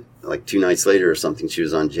 she was like 2 nights later or something, she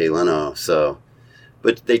was on Jay Leno. So,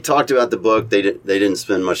 but they talked about the book. They didn't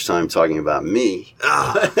spend much time talking about me.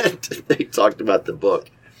 They talked about the book.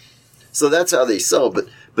 So that's how they sell.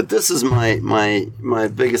 But this is my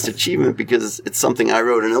biggest achievement because it's something I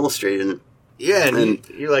wrote and illustrated. Yeah, and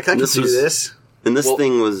you're like, I can do this. And this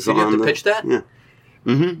thing was did you have to pitch that? Yeah.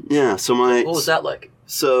 Mm-hmm. Yeah. So what was that like?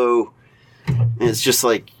 So it's just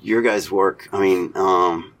like your guys' work. I mean,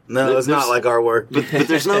 No, it's not like our work. But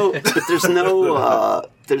there's no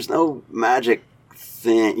magic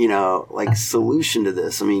thing, like solution to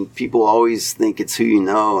this. I mean, people always think it's who you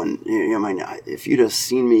know, and I mean, if you'd have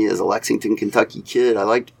seen me as a Lexington, Kentucky kid, I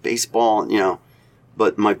liked baseball,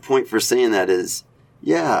 But my point for saying that is,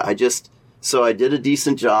 so I did a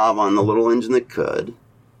decent job on The Little Engine That Could,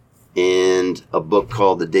 and a book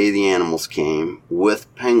called The Day the Animals Came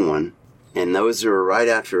with Penguin, and those are right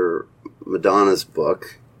after Madonna's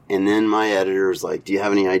book. And then my editor was like, do you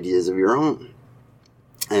have any ideas of your own?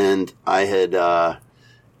 And I had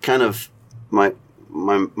kind of, my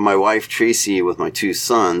wife Tracy with my two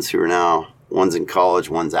sons, who are now, one's in college,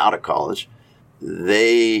 one's out of college,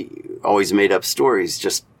 they always made up stories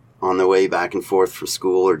just on the way back and forth for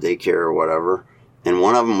school or daycare or whatever. And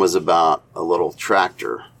one of them was about a little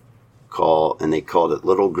tractor and they called it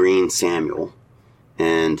Little Green Samuel.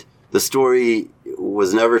 And the story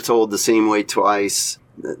was never told the same way twice.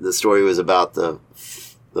 The story was about the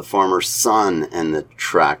farmer's son and the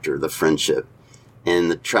tractor, the friendship.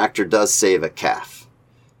 And the tractor does save a calf.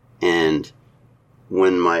 And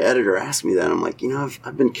when my editor asked me that, I'm like,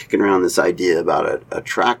 I've been kicking around this idea about a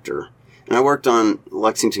tractor. And I worked on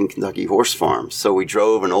Lexington, Kentucky horse farms. So we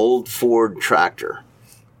drove an old Ford tractor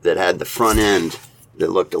that had the front end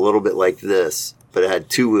that looked a little bit like this, but it had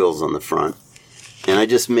two wheels on the front. And I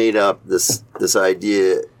just made up this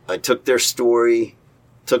idea. I took their story,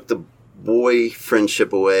 took the boy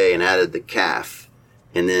friendship away and added the calf,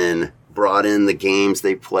 and then brought in the games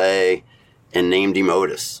they play and named him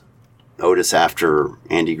Otis. Otis after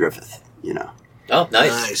Andy Griffith, Oh,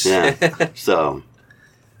 nice. Yeah. So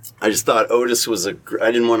I just thought Otis was I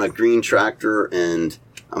didn't want a green tractor, and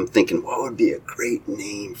I'm thinking, what would be a great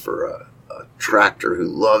name for a tractor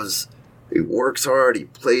he works hard, he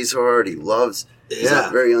plays hard, he loves, he's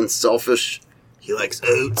not very unselfish. He likes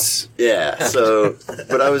oats. Yeah, so,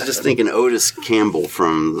 but I was just thinking Otis Campbell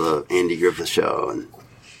from the Andy Griffith Show, and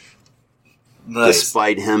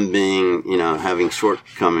despite him being, having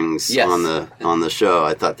shortcomings on the show,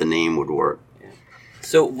 I thought the name would work.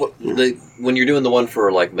 So when you're doing the one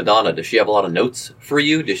for like Madonna, does she have a lot of notes for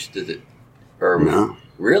you? No.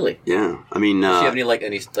 Really? Yeah, I mean, does she have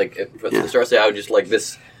any from the start say I would just like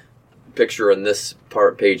this picture on this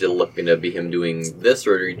page that'll look be him doing this,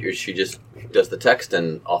 or she just does the text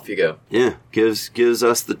and off you go? Yeah, gives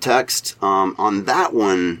us the text. On that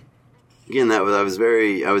one, again, I was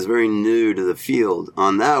very new to the field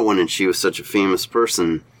on that one, and she was such a famous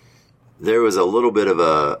person. There was a little bit of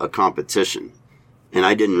a competition, and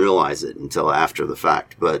I didn't realize it until after the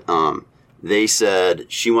fact. But they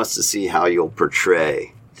said she wants to see how you'll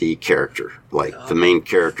portray the character, like the main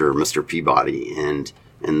character, Mr. Peabody, and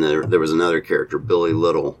there was another character, Billy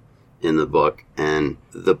Little, in the book, and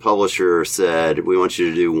the publisher said, we want you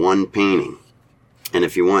to do one painting, and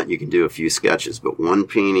if you want, you can do a few sketches, but one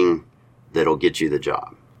painting that'll get you the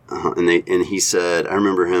job. And he said, I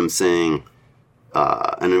remember him saying,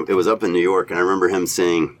 and it was up in New York, and I remember him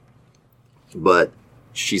saying, but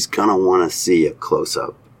she's gonna want to see a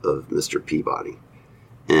close-up of Mr. Peabody,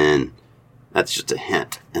 and that's just a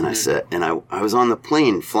hint. And I said, and I was on the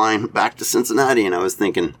plane flying back to Cincinnati, and I was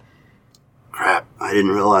thinking, crap, I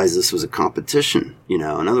didn't realize this was a competition. In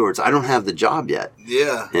other words, I don't have the job yet.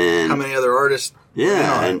 Yeah. And how many other artists?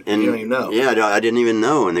 Yeah, and you don't even know. Yeah, I didn't even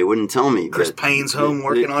know, and they wouldn't tell me. Chris Payne's home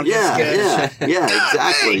working on his sketch. Yeah,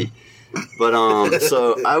 exactly. But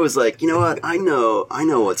so I was like, you know what? I know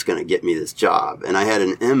what's going to get me this job, and I had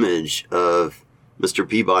an image of Mr.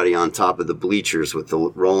 Peabody on top of the bleachers with the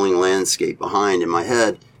rolling landscape behind in my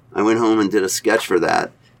head. I went home and did a sketch for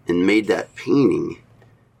that and made that painting,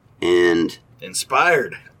 and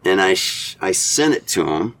inspired. And I sent it to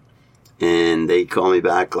them. And they called me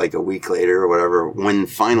back like a week later or whatever, when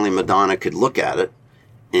finally Madonna could look at it,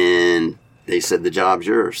 and they said, the job's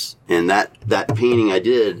yours. And that painting I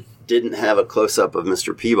didn't have a close-up of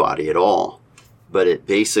Mr. Peabody at all, but it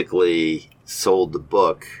basically sold the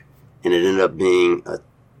book, and it ended up being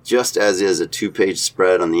just as is a 2-page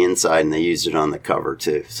spread on the inside, and they used it on the cover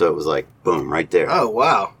too. So it was like, boom, right there. Oh,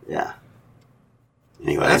 wow. Yeah.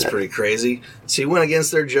 Anyway, that's pretty crazy. So you went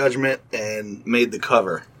against their judgment and made the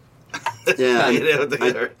cover. Yeah,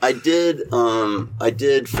 I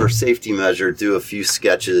did for safety measure do a few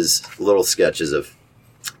little sketches of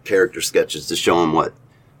character sketches to show them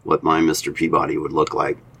what my Mr. Peabody would look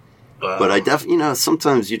like. But I definitely,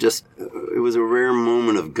 sometimes it was a rare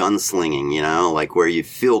moment of gunslinging, like where you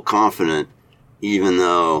feel confident even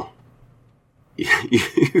though you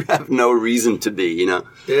have no reason to be,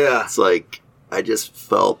 Yeah. It's like, I just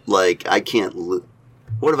felt like I can't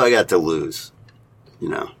what have I got to lose,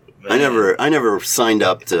 Man. I never signed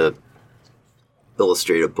up to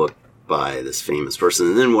illustrate a book by this famous person.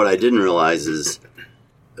 And then what I didn't realize is,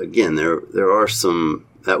 again, there are some,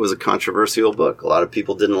 that was a controversial book. A lot of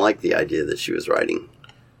people didn't like the idea that she was writing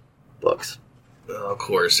books. Of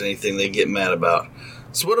course, anything they get mad about.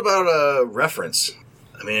 So what about reference?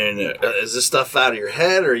 I mean, is this stuff out of your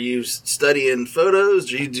head? Or are you studying photos?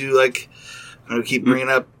 Do you do like, I don't keep bringing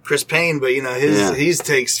up Chris Payne, but he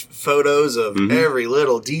takes photos of every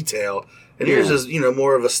little detail. And yours is,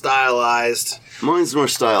 more of a stylized. Mine's more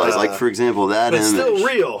stylized. Like, for example, that but image. But still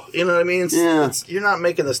real. You know what I mean? You're not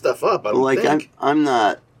making this stuff up. I'm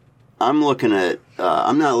not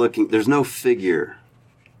looking, there's no figure.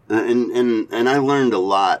 And I learned a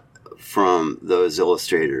lot from those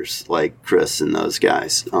illustrators like Chris and those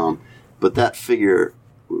guys. But that figure,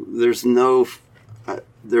 there's no,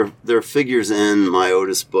 there are figures in my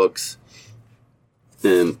Otis books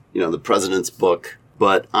and, the President's book,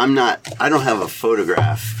 but I don't have a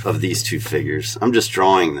photograph of these two figures. I'm just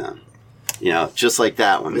drawing them, just like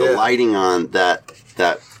that one. The lighting on that,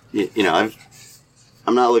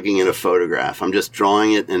 I'm not looking at a photograph. I'm just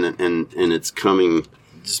drawing it and it's coming.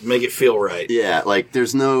 Just make it feel right. Yeah, like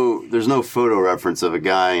there's no photo reference of a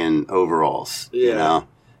guy in overalls,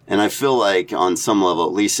 And I feel like on some level,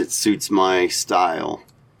 at least it suits my style,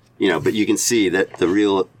 but you can see that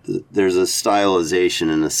there's a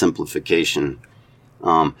stylization and a simplification.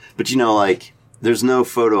 But like there's no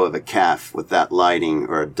photo of a calf with that lighting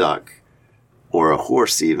or a duck or a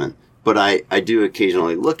horse even. But I do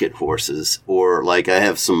occasionally look at horses, or like I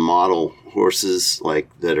have some model horses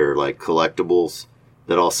that are like collectibles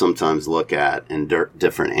that I'll sometimes look at in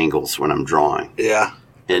different angles when I'm drawing. Yeah.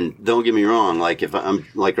 And don't get me wrong, like if I'm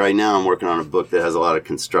like right now I'm working on a book that has a lot of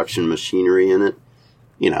construction machinery in it.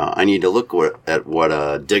 I need to look at what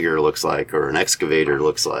a digger looks like or an excavator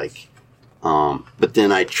looks like. But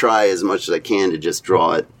then I try as much as I can to just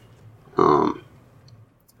draw it,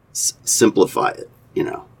 simplify it,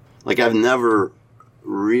 Like I've never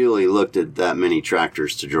really looked at that many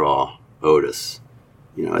tractors to draw Otis.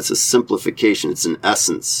 It's a simplification. It's an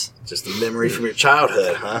essence. Just a memory from your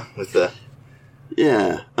childhood, huh? With the...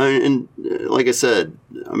 Yeah. And like I said,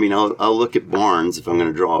 I'll look at barns if I'm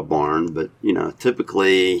going to draw a barn, but,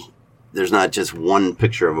 typically there's not just one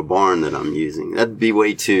picture of a barn that I'm using. That'd be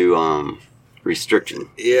way too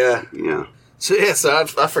restricting. Yeah. So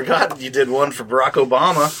I forgot you did one for Barack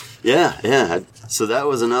Obama. Yeah. So that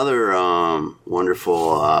was another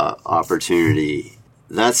wonderful opportunity.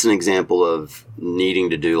 That's an example of needing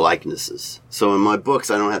to do likenesses. So in my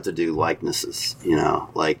books, I don't have to do likenesses,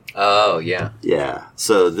 like... Oh, yeah. Yeah.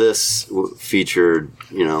 So this featured,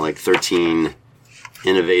 like 13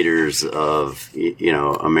 innovators of,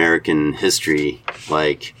 American history,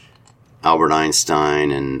 like Albert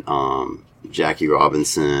Einstein and Jackie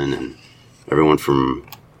Robinson and everyone from...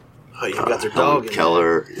 Oh, you got their dog in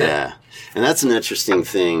Keller. Yeah. And that's an interesting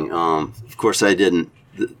thing. Of course, I didn't...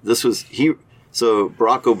 This was... So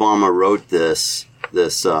Barack Obama wrote this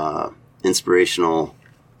inspirational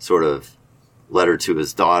sort of letter to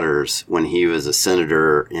his daughters when he was a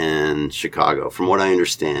senator in Chicago, from what I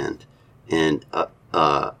understand, and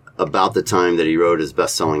about the time that he wrote his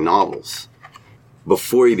best-selling novels.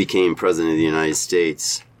 Before he became president of the United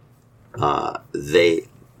States,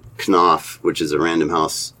 Knopf, which is a Random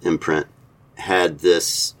House imprint, had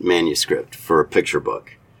this manuscript for a picture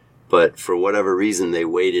book. But for whatever reason, they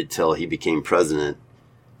waited till he became president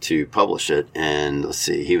to publish it. And let's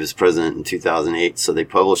see, he was president in 2008, so they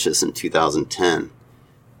published this in 2010.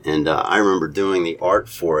 And I remember doing the art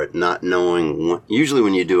for it, not knowing. Usually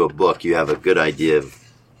when you do a book, you have a good idea of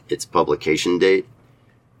its publication date.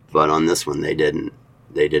 But on this one, they didn't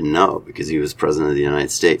know because he was president of the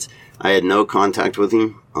United States. I had no contact with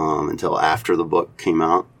him until after the book came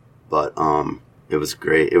out. But it was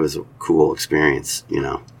great. It was a cool experience,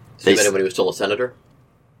 So you met him when he was still a senator?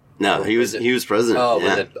 No, he was president. Oh,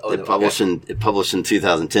 yeah. It published in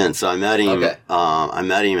 2010. So I met him. Okay. I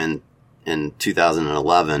met him in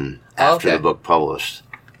 2011 after the book published.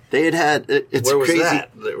 They had it's Where was crazy.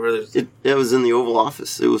 that? It was in the Oval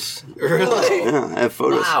Office. It was really. Yeah, I have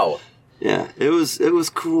photos. Wow. Yeah, it was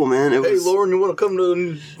cool, man. Hey, Lauren, you want to come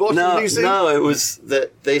to Washington D.C.? No, it was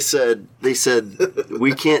that they said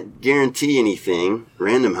we can't guarantee anything.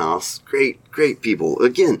 Random House, great people.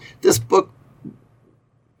 Again, this book,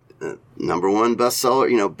 #1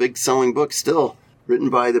 bestseller, big selling book still,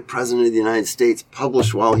 written by the President of the United States,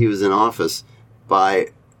 published while he was in office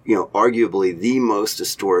by, arguably the most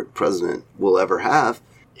historic president we'll ever have.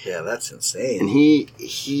 Yeah, that's insane. And he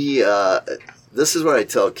this is what I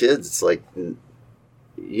tell kids. It's like,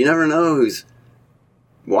 you never know who's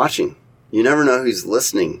watching. You never know who's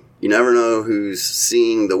listening. You never know who's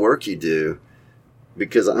seeing the work you do.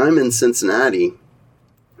 because I'm in Cincinnati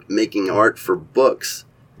making art for books,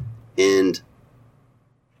 and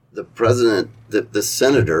the president, the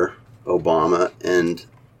Senator Obama and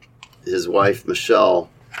his wife Michelle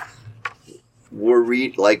were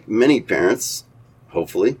like many parents,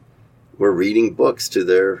 hopefully, were reading books to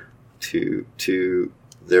their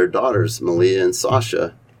daughters, Malia and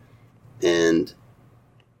Sasha. And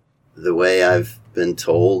the way I've been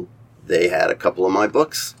told, they had a couple of my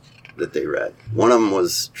books that they read. One of them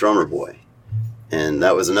was Drummer Boy. And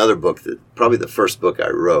that was another book that, probably the first book I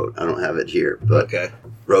wrote. I don't have it here, but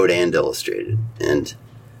wrote and illustrated. And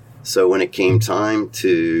so when it came time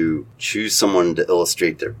to choose someone to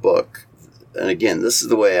illustrate their book, and again, this is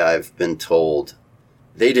the way I've been told,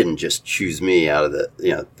 they didn't just choose me out of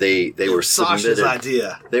they were Sasha's submitted.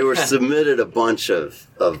 idea. They were submitted a bunch of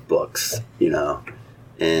books,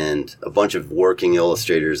 and a bunch of working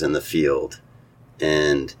illustrators in the field.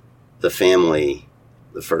 And the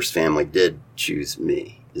first family did choose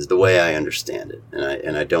me, is the way I understand it.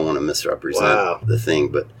 And I don't want to misrepresent the thing,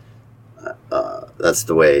 but that's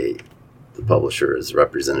the way the publisher has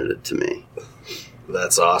represented it to me.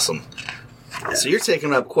 That's awesome. Yeah. So you're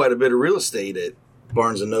taking up quite a bit of real estate at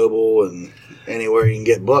Barnes & Noble and anywhere you can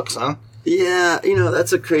get books, huh? Yeah,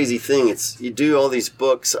 that's a crazy thing. You do all these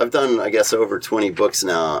books. I've done, I guess, over 20 books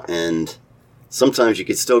now, and sometimes you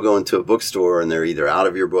could still go into a bookstore and they're either out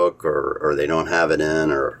of your book or they don't have it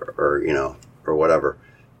in or whatever.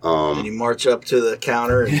 And you march up to the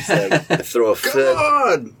counter and say, throw a fit.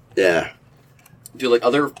 God! Yeah. Do like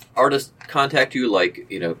other artists contact you, like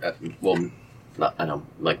I know,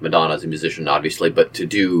 like Madonna's a musician, obviously, but to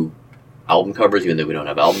do album covers, even though we don't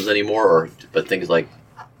have albums anymore, but things like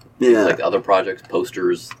other projects,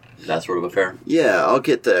 posters, that sort of affair? Yeah, I'll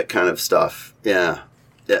get that kind of stuff. Yeah.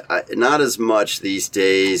 Not as much these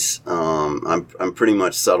days. I'm pretty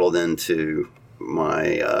much settled into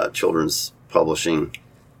my children's publishing.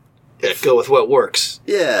 Yeah, go with what works.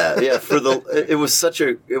 Yeah. It was such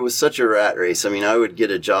a rat race. I mean, I would get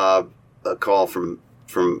a call from,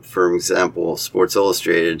 for example, Sports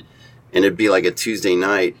Illustrated, and it'd be like a Tuesday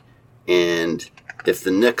night, and if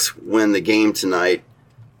the Knicks win the game tonight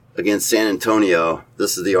against San Antonio,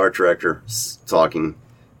 this is the art director talking,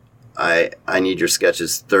 I need your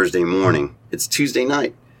sketches Thursday morning. It's Tuesday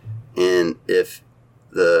night, and if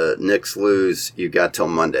the Knicks lose, you got till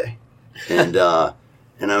Monday. And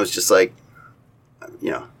and I was just like,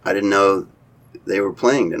 I didn't know they were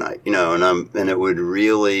playing tonight, and it would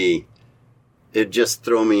really, it just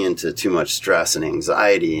throw me into too much stress and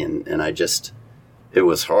anxiety, and it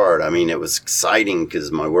was hard. I mean, it was exciting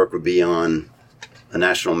because my work would be on a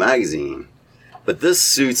national magazine, but this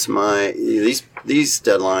suits these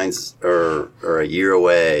deadlines are a year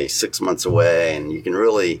away, 6 months away, and you can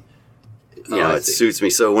really, it suits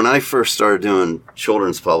me. So when I first started doing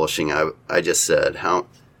children's publishing, I just said,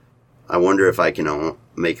 I wonder if I can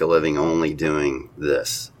make a living only doing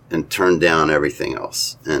this, and turn down everything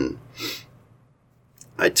else. And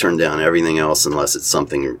I turn down everything else unless it's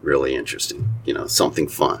something really interesting, something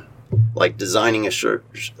fun. Like designing a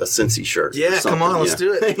Cincy shirt. Yeah, come on, let's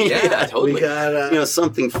do it. Yeah, totally. We got,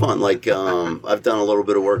 something fun. Like, I've done a little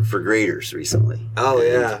bit of work for graders recently. Oh,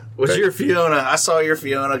 yeah. Was your Fiona? I saw your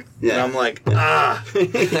Fiona, and I'm like,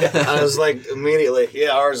 I was like, immediately,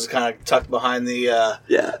 ours is kind of tucked behind the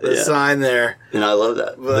sign there. And I love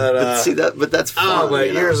that. But see that, but that's fun. Oh,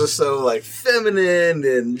 but yours is so, like, feminine,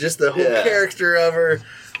 and just the whole character of her.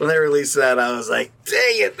 When they released that, I was like,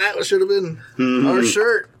 dang it, that should have been our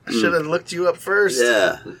shirt. I should have looked you up first.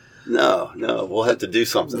 Yeah. No, we'll have to do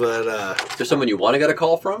something. But is there someone you want to get a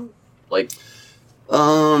call from? Like,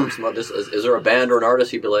 is there a band or an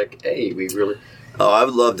artist you'd be like, hey, we really... Oh, I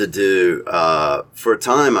would love to do... for a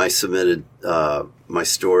time, I submitted my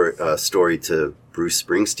story to Bruce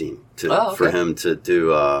Springsteen for him to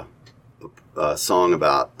do a song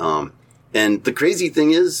about... and the crazy thing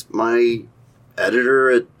is, my editor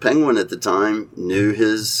at Penguin at the time knew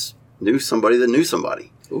somebody that knew somebody.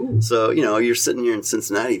 Ooh. So, you're sitting here in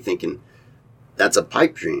Cincinnati thinking, that's a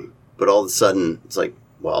pipe dream. But all of a sudden, it's like,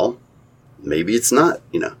 well, maybe it's not,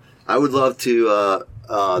 I would love to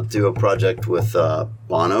do a project with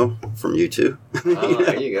Bono from U2. Oh,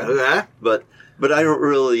 there you go. okay. But I don't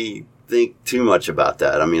really think too much about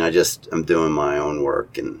that. I mean, I'm doing my own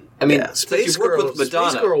work. And I mean, Space you work Girl, with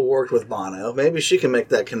Madonna. Space Girl worked with Bono. Maybe she can make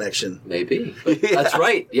that connection. Maybe. That's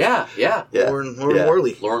right. Yeah. Lauren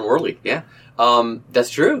Worley. Lauren Worley, yeah.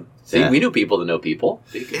 That's true. See, we knew people that know people.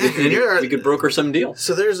 We could broker some deal.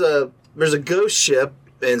 So there's a ghost ship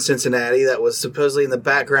in Cincinnati that was supposedly in the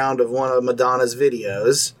background of one of Madonna's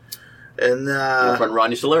videos. And Our friend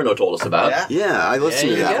Ronnie Salerno told us about. yeah. Yeah, I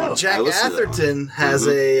listened There to you that go. one. I Jack listened to that one. Atherton has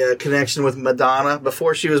a connection with Madonna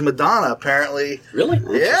before she was Madonna. Apparently, Really?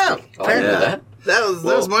 yeah. Oh, I didn't know that. That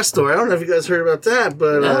was my story. I don't know if you guys heard about that,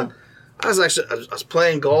 but No. I was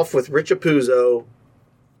playing golf with Rich Apuzzo,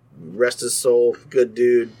 rest his soul, good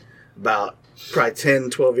dude, about probably 10,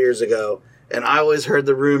 12 years ago. And I always heard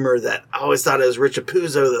the rumor that I always thought it was Rich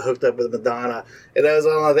Apuzzo that hooked up with Madonna. And I was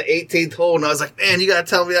on the 18th hole, and I was like, man, you got to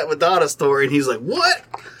tell me that Madonna story. And he's like, what?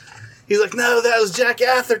 He's like, no, that was Jack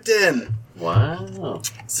Atherton. Wow.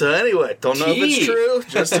 So anyway, don't know if Gee. it's true.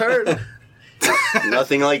 Just heard.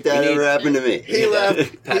 Nothing like that We need- ever happened to me. He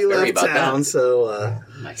left. Pat He Perry left about town, that. so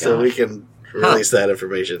My so we gosh. can release that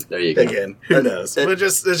information. There you go. Again, who knows? But it's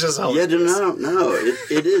just Yeah, hilarious. no,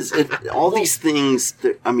 it is. All these things.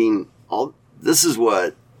 I mean, this is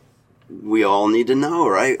what we all need to know,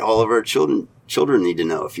 right? All of our children need to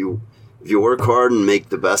know. If you work hard and make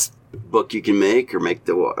the best book you can make, or make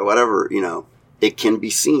the whatever, it can be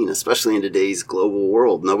seen, especially in today's global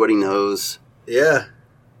world. Nobody knows. Yeah.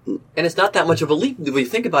 And it's not that much of a leap. When you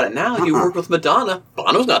think about it now, you work with Madonna.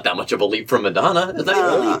 Bono's not that much of a leap from Madonna. It's not even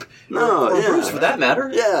a leap. No, or yeah. Bruce, for that matter.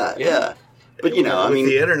 Yeah. But I With mean,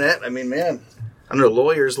 the internet, I mean, man, I know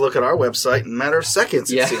lawyers look at our website in a matter of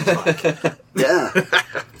seconds. Yeah. It seems like. yeah.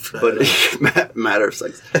 But matter of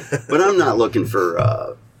sex. But I'm not looking for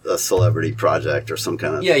a celebrity project or some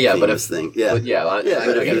kind of Yeah, but famous thing. Yeah, But yeah, Yeah,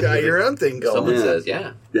 but if You got your own thing going. someone Yeah. says,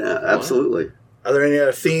 yeah. yeah, absolutely. Are there any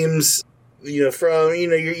other themes, from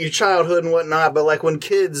your childhood and whatnot? But like when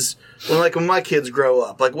my kids grow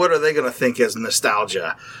up, like what are they going to think as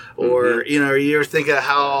nostalgia, or are you ever thinking of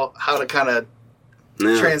how to kind of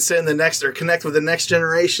Yeah. transcend the next or connect with the next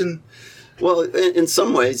generation? Well, in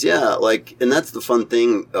some ways, yeah. And that's the fun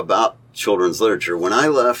thing about children's literature. When I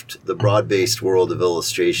left the broad-based world of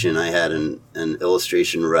illustration, I had an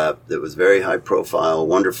illustration rep that was very high profile,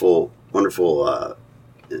 wonderful,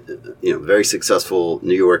 very successful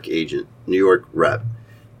New York agent, New York rep.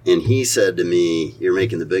 And he said to me, "You're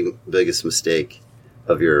making the biggest mistake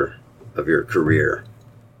of your career,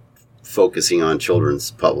 focusing on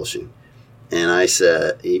children's publishing." And I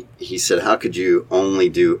said, he said, "How could you only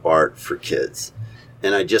do art for kids?"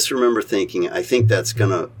 And I just remember thinking, I think that's going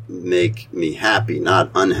to make me happy, not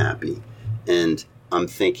unhappy. And I'm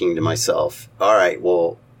thinking to myself, all right,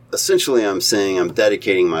 well, essentially I'm saying I'm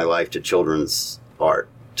dedicating my life to children's art,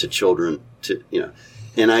 to children,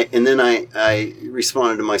 and then I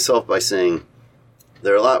responded to myself by saying,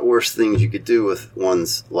 there are a lot worse things you could do with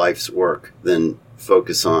one's life's work than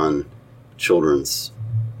focus on children's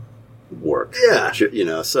work. Yeah.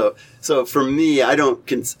 So for me,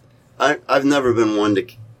 I've never been one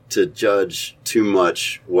to judge too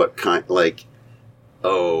much what kind,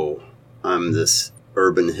 I'm this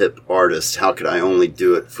urban hip artist. How could I only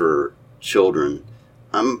do it for children?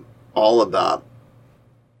 I'm all about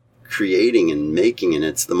creating and making, and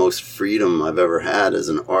it's the most freedom I've ever had as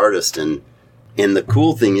an artist. And the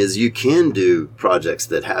cool thing is you can do projects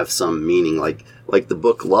that have some meaning, like the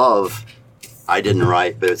book Love. I didn't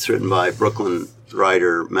write, but it's written by Brooklyn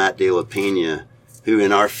writer Matt De La Pena, who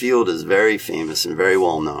in our field is very famous and very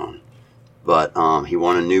well known. But he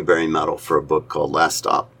won a Newbery Medal for a book called Last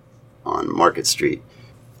Stop on Market Street.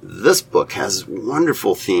 This book has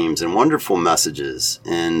wonderful themes and wonderful messages,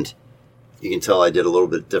 and you can tell I did a little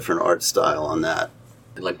bit different art style on that.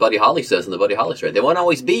 And like Buddy Holly says in the Buddy Holly story, they won't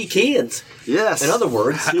always be kids. Yes. In other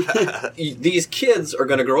words, these kids are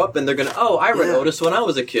going to grow up and they're going to, I read Yeah. Otis when I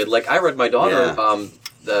was a kid. Like I read my daughter,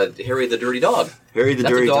 the Harry the Dirty Dog. Harry the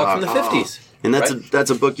That's Dirty a dog Dog from the Oh. 50s. And that's right?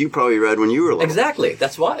 that's a book you probably read when you were little. Exactly.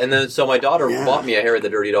 That's why. And then so my daughter Yeah. bought me a Harry the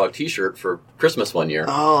Dirty Dog T-shirt for Christmas one year.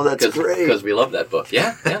 Oh, that's great. Because we love that book.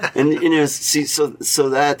 Yeah, yeah. And see, so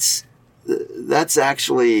that's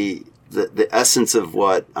actually the essence of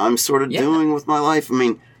what I'm sort of Yeah. doing with my life. I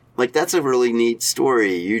mean, like that's a really neat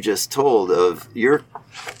story you just told of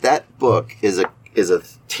that book is a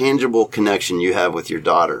tangible connection you have with your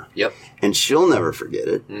daughter. Yep. And she'll never forget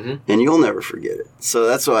it, and you'll never forget it. So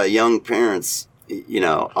that's why young parents,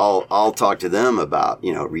 I'll talk to them about,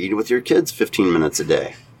 read with your kids 15 minutes a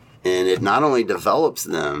day. And it not only develops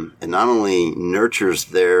them, it not only nurtures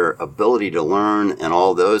their ability to learn and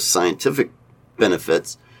all those scientific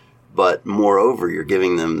benefits, but moreover, you're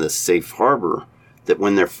giving them this safe harbor that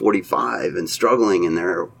when they're 45 and struggling and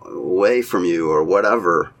they're away from you or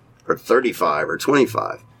whatever, or 35 or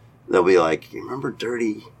 25, they'll be like, you remember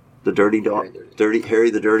Harry the Dirty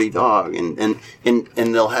Dog,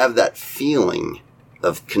 and they'll have that feeling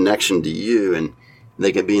of connection to you, and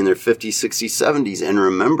they could be in their 50s, 60s, 70s and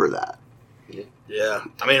remember that. Yeah. Yeah.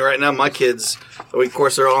 I mean, right now my kids, of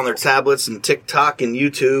course, they're all on their tablets and TikTok and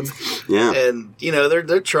YouTube. Yeah. And,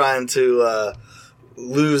 they're trying to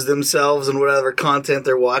lose themselves in whatever content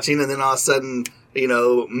they're watching. And then all of a sudden,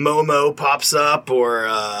 Momo pops up or,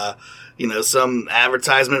 some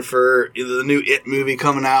advertisement for either the new It movie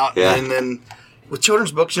coming out. Yeah. And then with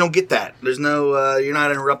children's books, you don't get that. There's no, you're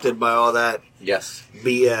not interrupted by all that Yes.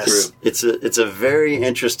 BS. True. It's a very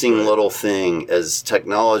interesting little thing as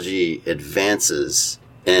technology advances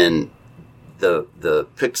and the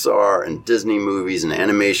Pixar and Disney movies and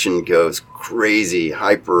animation goes crazy,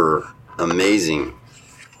 hyper amazing.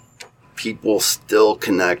 People still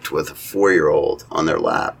connect with a 4-year-old on their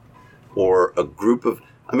lap or a group of,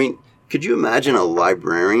 could you imagine a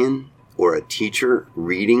librarian or a teacher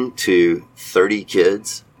reading to 30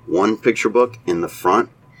 kids one picture book in the front?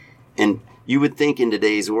 And you would think in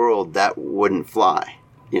today's world that wouldn't fly,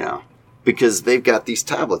 because they've got these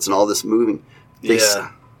tablets and all this moving.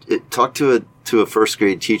 Talk to a first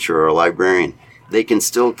grade teacher or a librarian. They can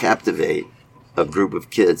still captivate a group of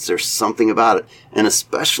kids. There's something about it. And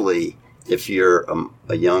especially if you're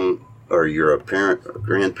a young, or you're a parent or a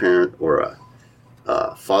grandparent or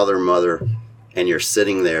a father, mother, and you're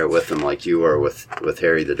sitting there with them like you are with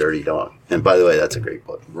Harry the Dirty Dog. And by the way, that's a great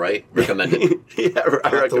book. Right? Recommend it. I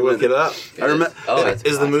have to look it up.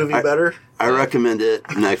 Is the movie better? I recommend it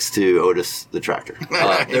next to Otis the Tractor.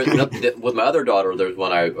 With my other daughter, there's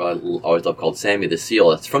one I always love called Sammy the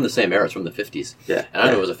Seal. It's from the same era. It's from the 50s. Yeah. And I don't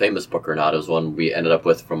know if it was a famous book or not. It was one we ended up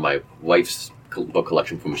with from my wife's book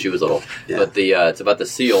collection from when she was little. Yeah. But it's about the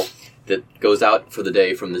seal that goes out for the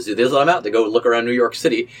day from the zoo. They let him out. They go look around New York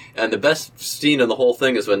City. And the best scene in the whole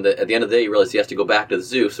thing is when at the end of the day he realizes he has to go back to the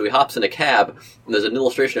zoo. So he hops in a cab, and there's an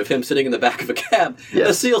illustration of him sitting in the back of a cab. Yeah.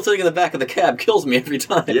 The seal sitting in the back of the cab kills me every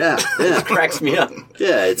time. Yeah. It just cracks me up.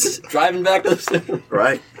 Yeah, it's Driving back to the zoo.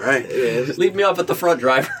 right. Leave me off at the front,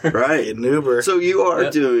 driver. Right. An Uber. So you are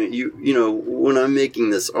doing, when I'm making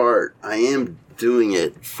this art, I am doing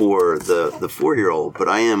it for the 4-year-old, but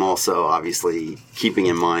I am also obviously keeping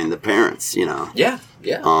in mind the parents, Yeah.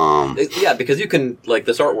 Yeah, because you can, like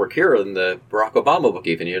this artwork here in the Barack Obama book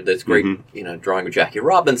even, there's great, drawing of Jackie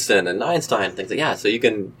Robinson and Einstein and things like that. So you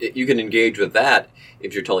can engage with that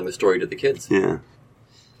if you're telling the story to the kids. Yeah.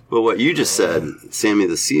 Well, what you just said, Sammy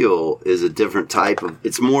the Seal, is a different type of,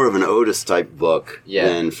 it's more of an Otis type book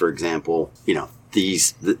than, for example,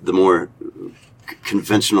 the more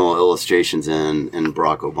conventional illustrations in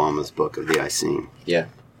Barack Obama's book of the I Sing. Yeah.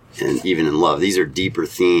 And even in Love. These are deeper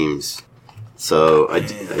themes. So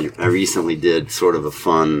I recently did sort of a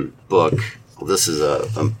fun book. Well, this is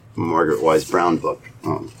a Margaret Wise Brown book,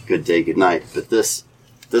 Good Day, Good Night. But this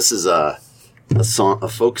is a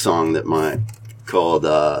folk song that called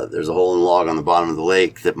There's a Hole in the Log on the Bottom of the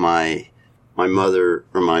Lake that my mother,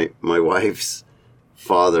 or my wife's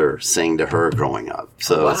father sang to her growing up.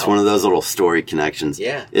 So It's one of those little story connections.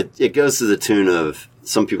 Yeah. It goes to the tune of,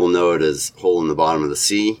 some people know it as Hole in the Bottom of the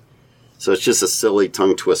Sea. So it's just a silly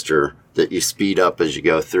tongue twister that you speed up as you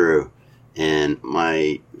go through. And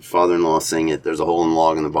my father-in-law sang it, There's a Hole in the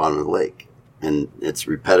Log on the Bottom of the Lake. And it's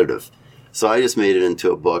repetitive. So I just made it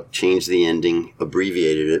into a book, changed the ending,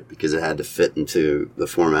 abbreviated it because it had to fit into the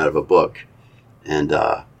format of a book. And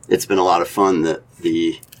it's been a lot of fun. That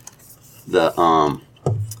the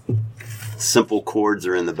simple chords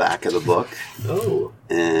are in the back of the book. Oh.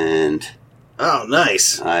 And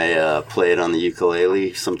nice. I play it on the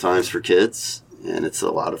ukulele sometimes for kids, and it's a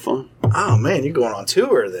lot of fun. Oh man, you're going on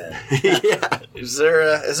tour then. Yeah. Is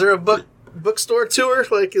there a bookstore tour?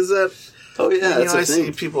 Like, is that? Oh yeah, that's I a see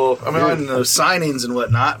thing. people. I mean, I don't know signings and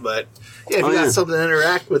whatnot, but if you got something to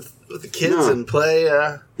interact with the kids and play.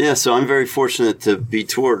 Yeah, so I'm very fortunate to be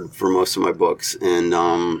toured for most of my books, and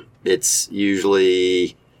it's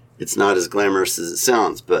usually. It's not as glamorous as it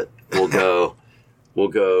sounds, but we'll go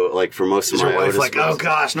like for most of my wife Otis like, books. oh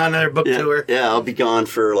gosh, not another book tour. Yeah, I'll be gone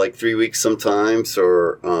for like 3 weeks sometimes,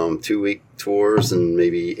 or 2-week tours, and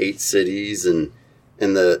maybe 8 cities, and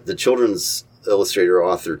the children's illustrator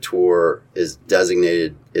author tour is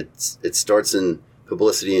designated. It starts in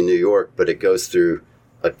publicity in New York, but it goes through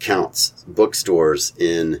accounts, bookstores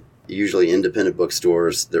usually independent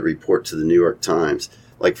bookstores that report to the New York Times.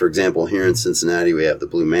 Like, for example, here in Cincinnati, we have the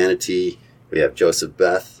Blue Manatee, we have Joseph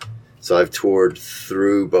Beth. So I've toured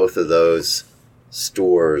through both of those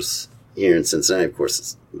stores here in Cincinnati, of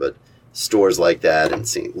course, but stores like that in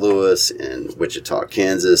St. Louis, in Wichita,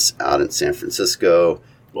 Kansas, out in San Francisco,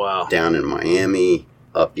 down in Miami,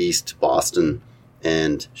 up east, Boston,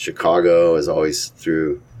 and Chicago is always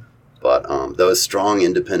through. But those strong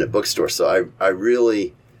independent bookstores. So I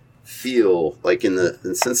really feel like in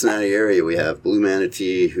the Cincinnati area, we have Blue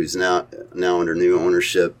Manatee, who's now under new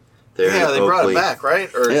ownership. They brought it back, right?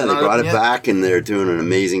 Or Yeah, it's they not brought open it yet? back, and they're doing an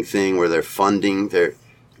amazing thing where they're funding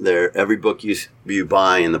their every book you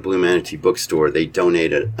buy in the Blue Manatee bookstore, they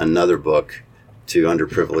donated another book to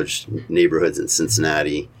underprivileged neighborhoods in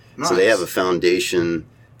Cincinnati. So they Nice. have a foundation.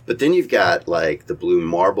 But then you've got like the Blue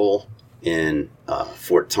Marble in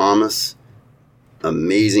Fort Thomas,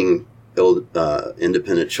 amazing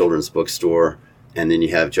independent children's bookstore, and then you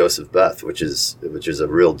have Joseph Beth, which is a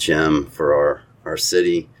real gem for our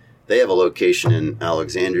city. They have a location in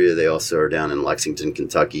Alexandria. They also are down in Lexington,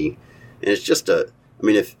 Kentucky, and it's just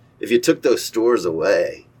if you took those stores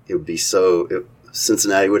away, it would be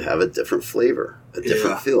Cincinnati would have a different flavor, a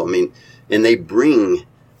different feel. I mean, and they bring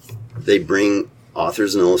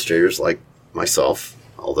authors and illustrators like myself,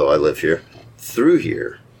 although I live here, through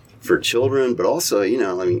here for children, but also,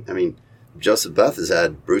 I mean, Joseph Beth has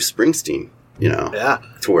had Bruce Springsteen,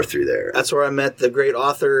 tour through there. That's where I met the great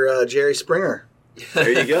author Jerry Springer.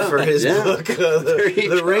 There you go. For his book,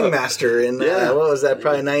 The Ringmaster, in, what was that,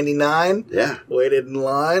 probably 99? Yeah. Waited in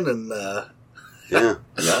line, and... Yeah.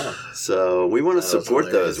 So we want to support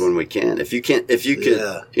hilarious. those when we can. If you could,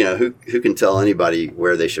 who can tell anybody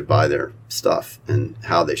where they should buy their stuff and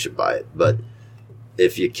how they should buy it? But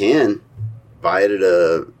if you can, buy it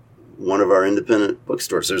at one of our independent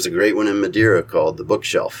bookstores. There's a great one in Madeira called The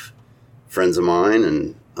Bookshelf. Friends of mine,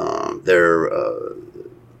 and they're a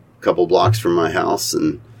couple blocks from my house,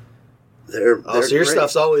 and they're so your great.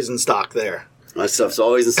 stuff's always in stock there. My stuff's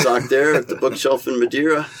always in stock there at the Bookshelf in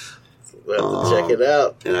Madeira. We'll have to check it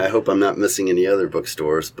out. And I hope I'm not missing any other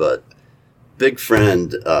bookstores, but big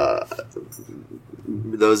friend,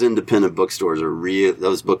 those independent bookstores are real.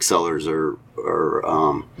 Those booksellers are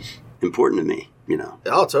important to me.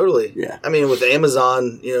 Oh, totally. Yeah. I mean, with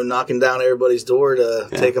Amazon, knocking down everybody's door to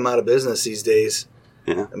take them out of business these days.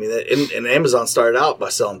 Yeah. I mean, and Amazon started out by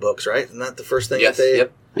selling books, right? Isn't that the first thing that they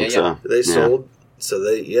they sold? So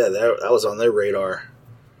that was on their radar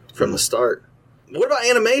from the start. What about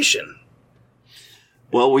animation?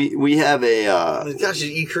 Well, we have a Gosh,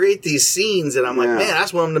 you create these scenes, and I'm like, man, I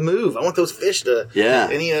just want them to move. I want those fish to,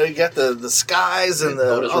 and you got the skies and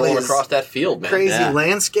boat is all rolling these across that field, man. crazy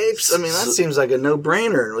landscapes. I mean, that seems like a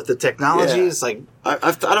no-brainer. And with the technology, it's like,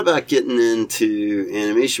 I've thought about getting into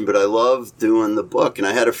animation, but I love doing the book. And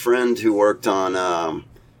I had a friend who worked on, and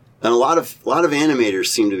a lot of animators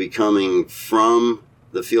seem to be coming from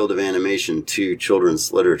the field of animation to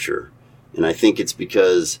children's literature. And I think it's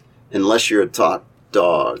because unless you're a top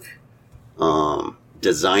dog,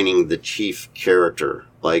 designing the chief character,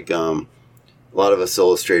 like a lot of us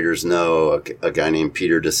illustrators know a guy named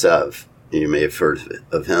Peter DeSev. You may have heard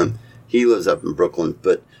of him. He lives up in Brooklyn,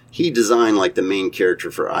 but he designed like the main character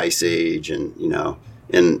for Ice Age, and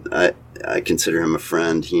and I consider him a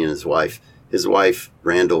friend. He and his wife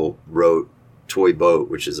Randall wrote Toy Boat,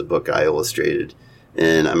 which is a book I illustrated.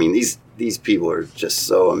 And I mean, these people are just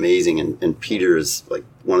so amazing, and Peter is like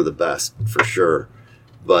one of the best for sure.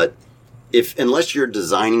 But unless you're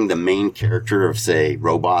designing the main character of, say,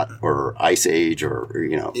 Robot or Ice Age, or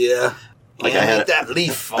like I had that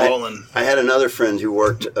leaf falling. I had another friend who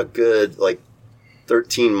worked a good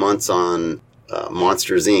 13 months on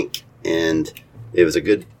Monsters Inc., and it was a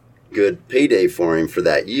good payday for him for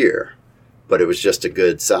that year, but it was just a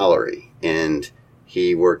good salary, and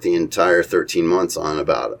he worked the entire 13 months on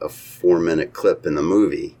about a 4-minute clip in the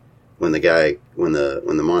movie. When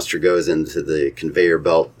the monster goes into the conveyor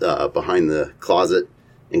belt behind the closet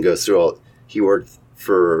and goes through all, he worked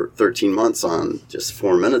for 13 months on just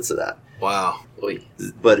 4 minutes of that. Wow.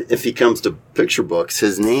 But if he comes to picture books,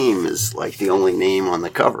 his name is like the only name on the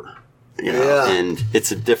cover, and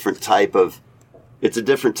it's a different type of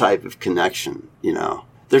connection.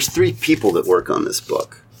 There's 3 people that work on this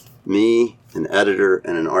book: me, an editor,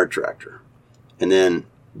 and an art director, and then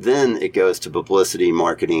it goes to publicity,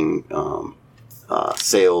 marketing,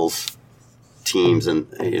 sales teams, and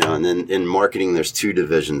then in marketing there's 2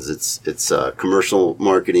 divisions. It's commercial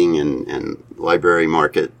marketing and library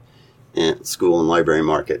market, and school and library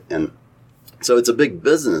market, and so it's a big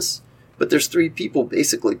business. But there's 3 people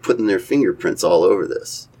basically putting their fingerprints all over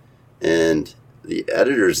this, and the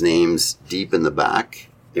editor's name's deep in the back.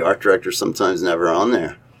 The art director sometimes never on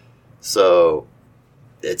there, so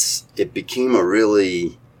it became a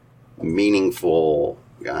really meaningful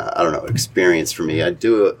experience for me. I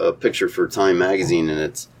do a picture for Time magazine, and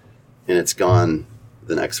it's gone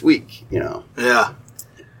the next week. Yeah.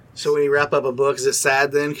 So when you wrap up a book, is it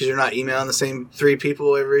sad then because you're not emailing the same 3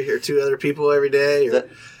 people or 2 other people every day? Or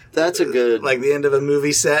That's a good, like the end of a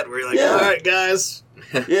movie set where you're like, all right, guys,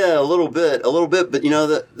 Yeah, a little bit, but you know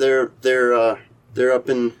that they're up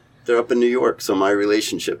in New York, so my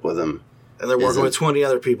relationship with them. And they're working with 20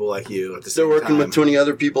 other people like you at the same They're working time. with 20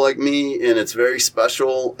 other people like me, and it's very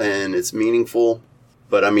special and it's meaningful.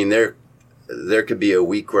 But I mean, there could be a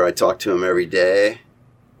week where I talk to them every day,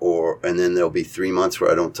 and then there'll be 3 months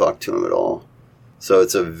where I don't talk to them at all. So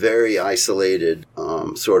it's a very isolated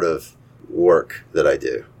sort of work that I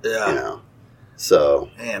do. Yeah. You know. So.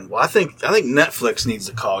 Man, well, I think Netflix needs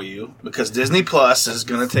to call you because Disney Plus is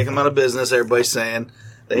going to take them out of business. Everybody's saying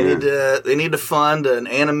they need to fund an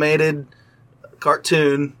animated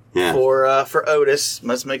cartoon for Otis.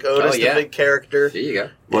 Let's make Otis the big character. There you go.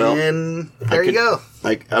 Well, and there you go.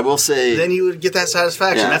 I will say. Then you would get that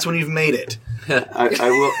satisfaction. Yeah. That's when you've made it.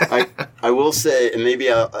 I will say, and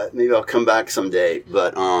maybe I'll come back someday,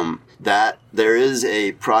 but that there is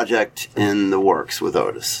a project in the works with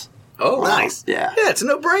Otis. Oh, Nice. Yeah. Yeah, it's a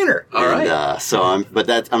no-brainer. All right. So I'm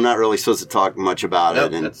not really supposed to talk much about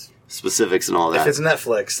Nope, it and that's- specifics and all that. If it's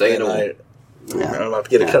Netflix, Say then it I'm about to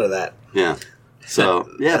get a cut of that. Yeah. So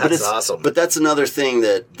yeah, but That's it's awesome. But that's another thing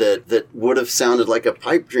that would have sounded like a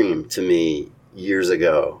pipe dream to me years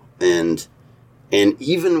ago, and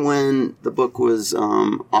even when the book was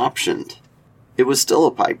optioned, it was still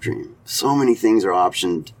a pipe dream. So many things are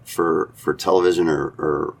optioned for television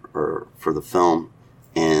or for the film,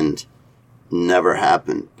 and never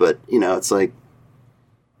happened. But you know, it's like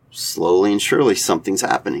slowly and surely something's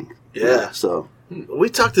happening. Yeah. So We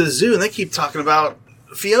talked to the zoo, and they keep talking about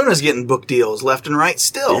Fiona's getting book deals left and right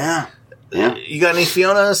still. yeah. You got any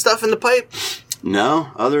Fiona stuff in the pipe? No,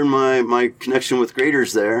 other than my connection with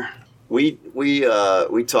graders there. We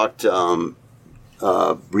talked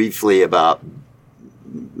briefly about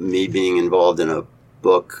me being involved in a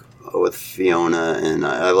book with Fiona, and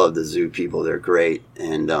I love the zoo people. They're great,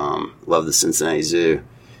 and love the Cincinnati Zoo.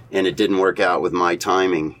 And it didn't work out with my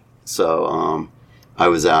timing, so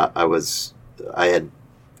I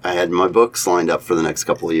had my books lined up for the next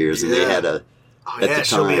couple of years, and they had a. Oh, At yeah, the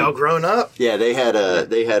she'll be time. all grown up. Yeah, they had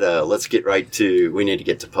a let's get right to, we need to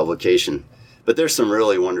get to publication. But there's some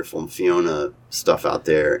really wonderful Fiona stuff out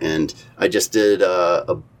there. And I just did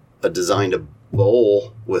designed a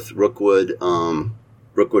bowl with Rookwood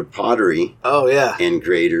pottery Oh, yeah. and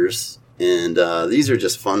graders. And these are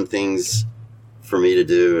just fun things for me to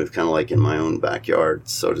do, kind of like in my own backyard,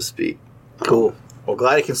 so to speak. Cool. Well,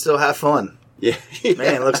 glad you can still have fun. Yeah.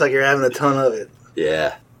 Man, it looks like you're having a ton of it.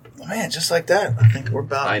 Yeah. Well, man, just like that, I think we're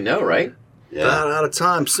about I know, right? Yeah. about out of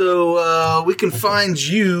time. So we can find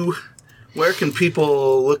you. Where can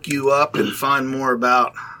people look you up and find more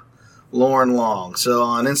about Lauren Long? So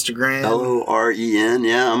on Instagram, LOREN.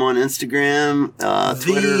 Yeah, I'm on Instagram,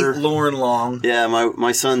 Twitter. the Lauren Long. Yeah,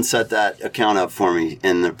 my son set that account up for me,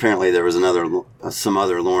 and apparently there was some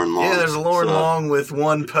other Lauren Long. Yeah, there's a Lauren So, Long with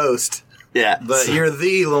one post, Yeah, but so you're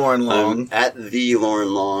the Lauren Long. I'm at the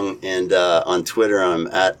Lauren Long, and on Twitter I'm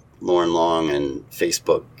at Lauren Long, and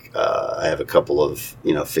Facebook I have a couple of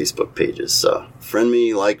Facebook pages. So friend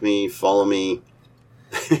me, like me, follow me,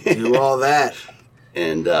 Do all that.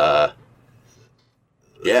 and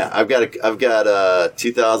yeah, I've got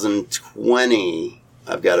 2020.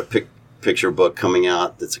 I've got a picture book coming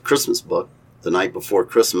out. It's a Christmas book, The Night Before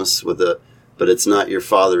Christmas, but it's not your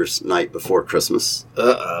father's Night Before Christmas.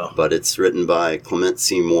 Uh-oh. But it's written by Clement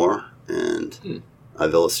Seymour, and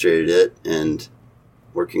I've illustrated it and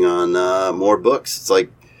working on more books. It's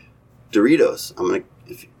like Doritos.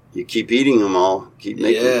 If you keep eating them, I'll keep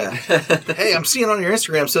making them. Yeah. Hey, I'm seeing on your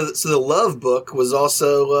Instagram. So the Love book was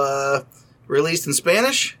also released in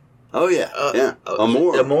Spanish. Oh yeah, yeah.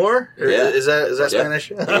 Amor. Amor? Or Yeah. Is that Yeah.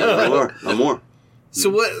 Spanish? Amor. Amor. So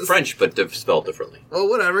what? French, but spelled differently. Well,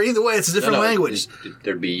 whatever. Either way, it's a different No, language.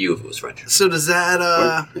 There'd be you if it was French. So does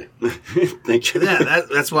that? Thank you. Yeah,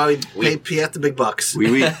 that's why we pay Piet the big bucks.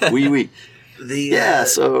 Oui. The Yeah.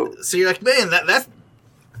 So you're like, man,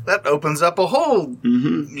 that opens up a whole,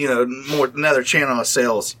 another channel of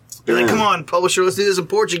sales. You're like, Yeah. come on, publisher, let's do this in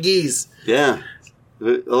Portuguese. yeah,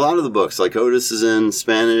 a lot of the books, like Otis, is in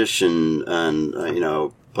Spanish and a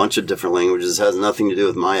bunch of different languages. It has nothing to do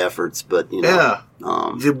with my efforts, but Yeah.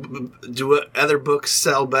 Um, Do other books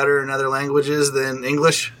sell better in other languages than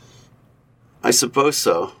English? I suppose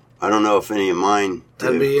so. I don't know if any of mine do.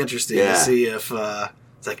 That'd be interesting Yeah. to see if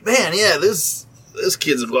it's like, man, yeah, those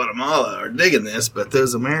kids in Guatemala are digging this, but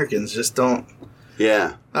those Americans just don't.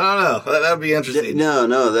 Yeah. I don't know. That'd be interesting. No,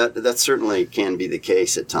 that certainly can be the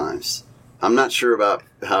case at times. I'm not sure about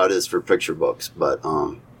how it is for picture books, but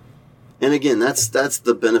and again, that's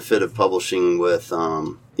the benefit of publishing with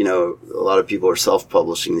a lot of people are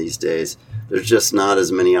self-publishing these days. there's just not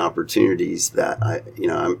as many opportunities that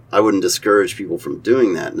I wouldn't discourage people from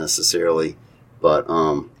doing that necessarily, but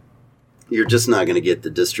you're just not going to get the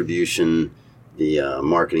distribution, the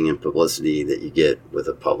marketing and publicity that you get with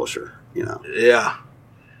a publisher, Yeah.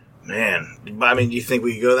 Man. I mean, do you think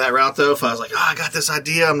we could go that route, though? If I was like, I got this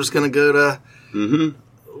idea, I'm just going to go to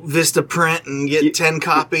Vista Print and get 10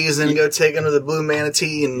 copies and go take them to the Blue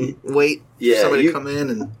Manatee and wait for somebody to come in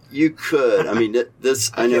and... You could. I mean,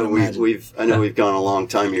 I know we've gone a long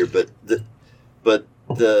time here, but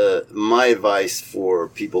my advice for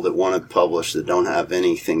people that want to publish that don't have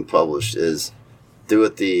anything published is do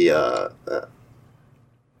it the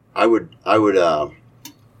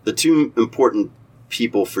the two important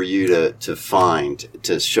people for you to find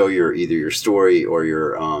to show either your story or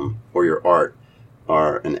your art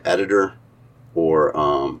are an editor or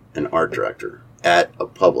an art director at a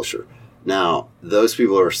publisher. Now, those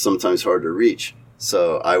people are sometimes hard to reach,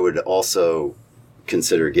 so I would also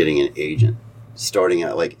consider getting an agent. Starting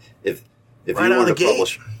out, like if right you out want of to the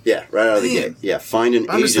publish, right out of the gate, find an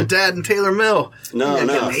agent. I'm just a dad in Taylor Mill. No,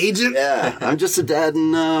 Get an agent. Yeah, I'm just a dad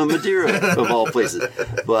in Madeira of all places.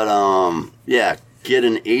 But get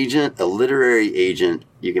an agent, a literary agent.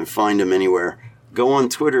 You can find them anywhere. Go on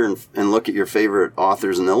Twitter and look at your favorite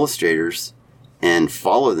authors and illustrators, and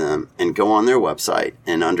follow them. And go on their website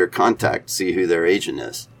and under contact, see who their agent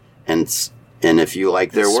is, and if you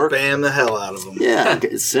like their work, spam the hell out of them. Yeah,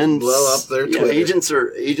 blow up their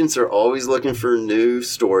Twitter. Agents are always looking for new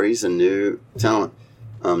stories and new talent,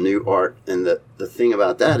 new art. And the thing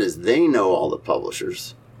about that is they know all the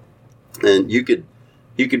publishers, and you could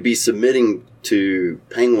be submitting to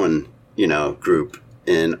Penguin, group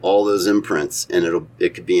and all those imprints, and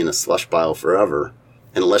it could be in a slush pile forever,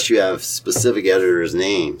 unless you have specific editors'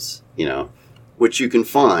 names, which you can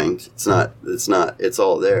find. It's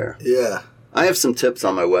all there. Yeah. I have some tips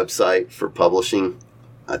on my website for publishing.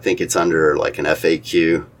 I think it's under like an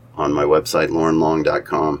FAQ on my website,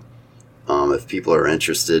 laurenlong.com, if people are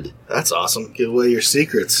interested. That's awesome. Give away your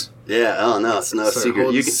secrets. Yeah, oh no, it's no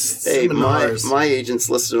secret. You can, my agent's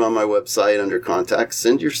listed on my website under contact.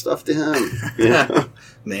 Send your stuff to him.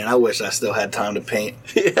 Man, I wish I still had time to paint.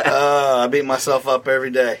 I beat myself up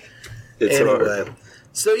every day. It's hard.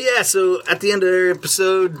 So at the end of every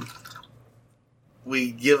episode,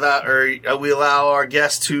 we give out, or we allow our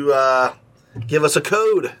guests to give us a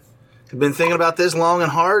code. You've been thinking about this long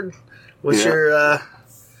and hard. What's your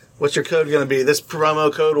code going to be? This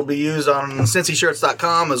promo code will be used on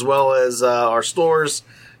CincyShirts.com as well as our stores.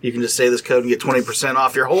 You can just say this code and get 20%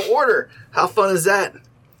 off your whole order. How fun is that?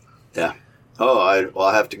 Yeah. Oh,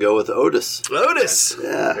 I have to go with Otis. Otis.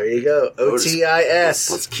 Yeah. There you go.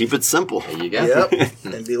 OTIS. Let's keep it simple. There you go. Yep.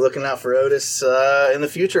 And be looking out for Otis in the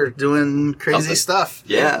future doing crazy stuff.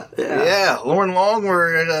 Yeah. Lauren Long,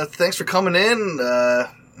 thanks for coming in.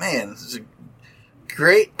 Man, this is a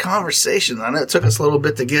great conversation. I know it took us a little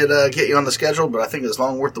bit to get you on the schedule, but I think it was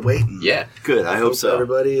long worth the wait. Yeah. Good. I hope so.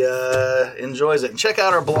 Everybody enjoys it. And check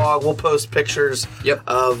out our blog. We'll post pictures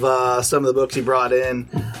of some of the books he brought in.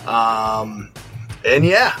 And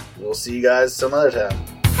yeah, we'll see you guys some other time.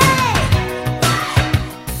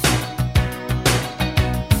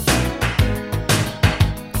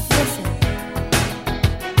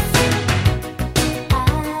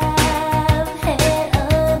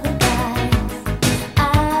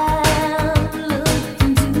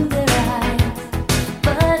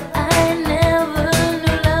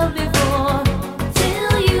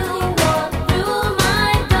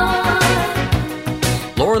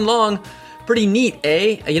 Long. Pretty neat,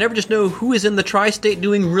 eh? You never just know who is in the tri-state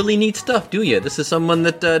doing really neat stuff, do you? This is someone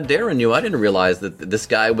that Darren knew. I didn't realize that this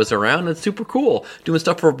guy was around. It's super cool. Doing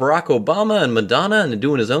stuff for Barack Obama and Madonna and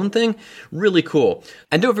doing his own thing. Really cool.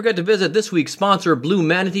 And don't forget to visit this week's sponsor, Blue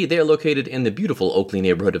Manatee. They are located in the beautiful Oakley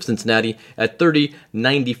neighborhood of Cincinnati at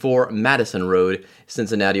 3094 Madison Road,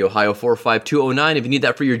 Cincinnati, Ohio 45209. If you need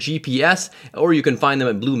that for your GPS, or you can find them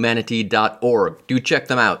at bluemanatee.org. Do check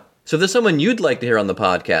them out. So if there's someone you'd like to hear on the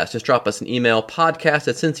podcast, just drop us an email,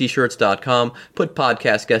 podcast@cincyshirts.com, put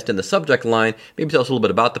podcast guest in the subject line, maybe tell us a little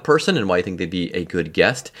bit about the person and why you think they'd be a good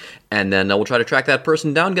guest, and then we'll try to track that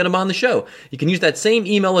person down, get them on the show. You can use that same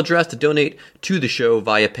email address to donate to the show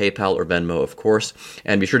via PayPal or Venmo, of course,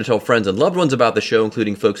 and be sure to tell friends and loved ones about the show,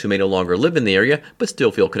 including folks who may no longer live in the area, but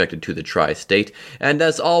still feel connected to the tri-state. And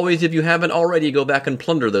as always, if you haven't already, go back and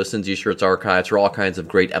plunder those Cincy Shirts archives for all kinds of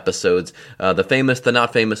great episodes, the famous, the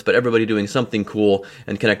not famous, but everybody doing something cool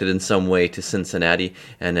and connected in some way to Cincinnati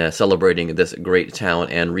and celebrating this great town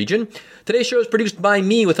and region. Today's show is produced by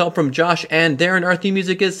me with help from Josh and Darren. Our theme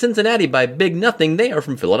music is Cincinnati Cincinnati by Big Nothing. They are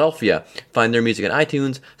from Philadelphia. Find their music on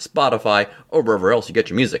iTunes, Spotify, or wherever else you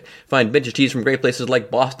get your music. Find vintage tees from great places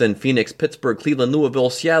like Boston, Phoenix, Pittsburgh, Cleveland,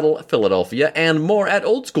 Louisville, Seattle, Philadelphia, and more at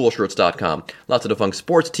oldschoolshirts.com. Lots of defunct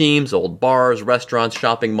sports teams, old bars, restaurants,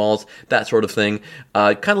 shopping malls, that sort of thing.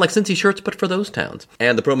 Kind of like Cincy shirts, but for those towns.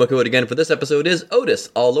 And the promo code again for this episode is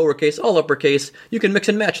Otis, all lowercase, all uppercase. You can mix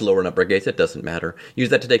and match lower and uppercase, it doesn't matter. Use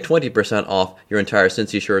that to take 20% off your entire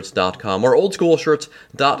cincyshirts.com or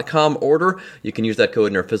oldschoolshirts.com order. You can use that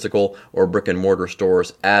code in our physical or brick and mortar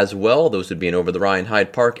stores as well. Those would be in Over the Rhine,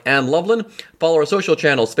 Hyde Park, and Loveland. Follow our social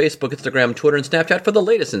channels, Facebook, Instagram, Twitter, and Snapchat for the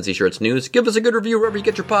latest Cincy Shirts news. Give us a good review wherever you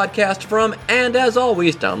get your podcast from. And as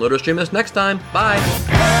always, download or stream us next time. Bye.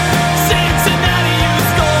 Cincinnati, you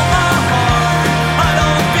stole my heart. I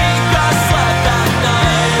don't think I slept that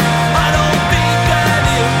night. I don't think that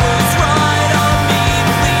it was right of me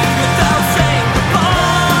to leave without saying goodbye.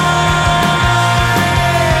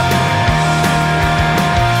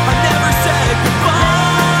 I never said goodbye.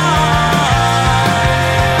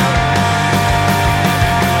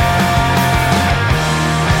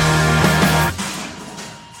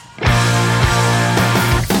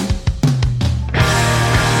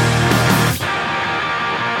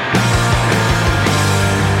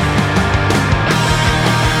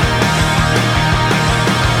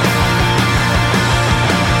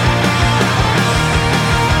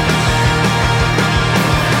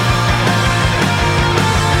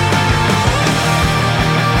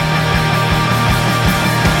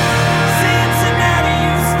 Cincinnati,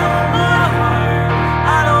 you stole my heart.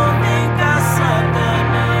 I don't think I slept that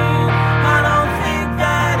night. I don't think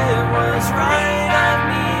that it was right of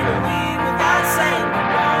me to leave without saying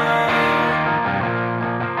goodbye.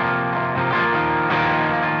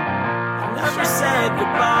 I never said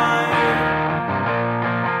goodbye.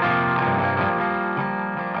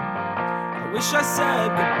 I wish I said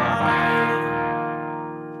goodbye.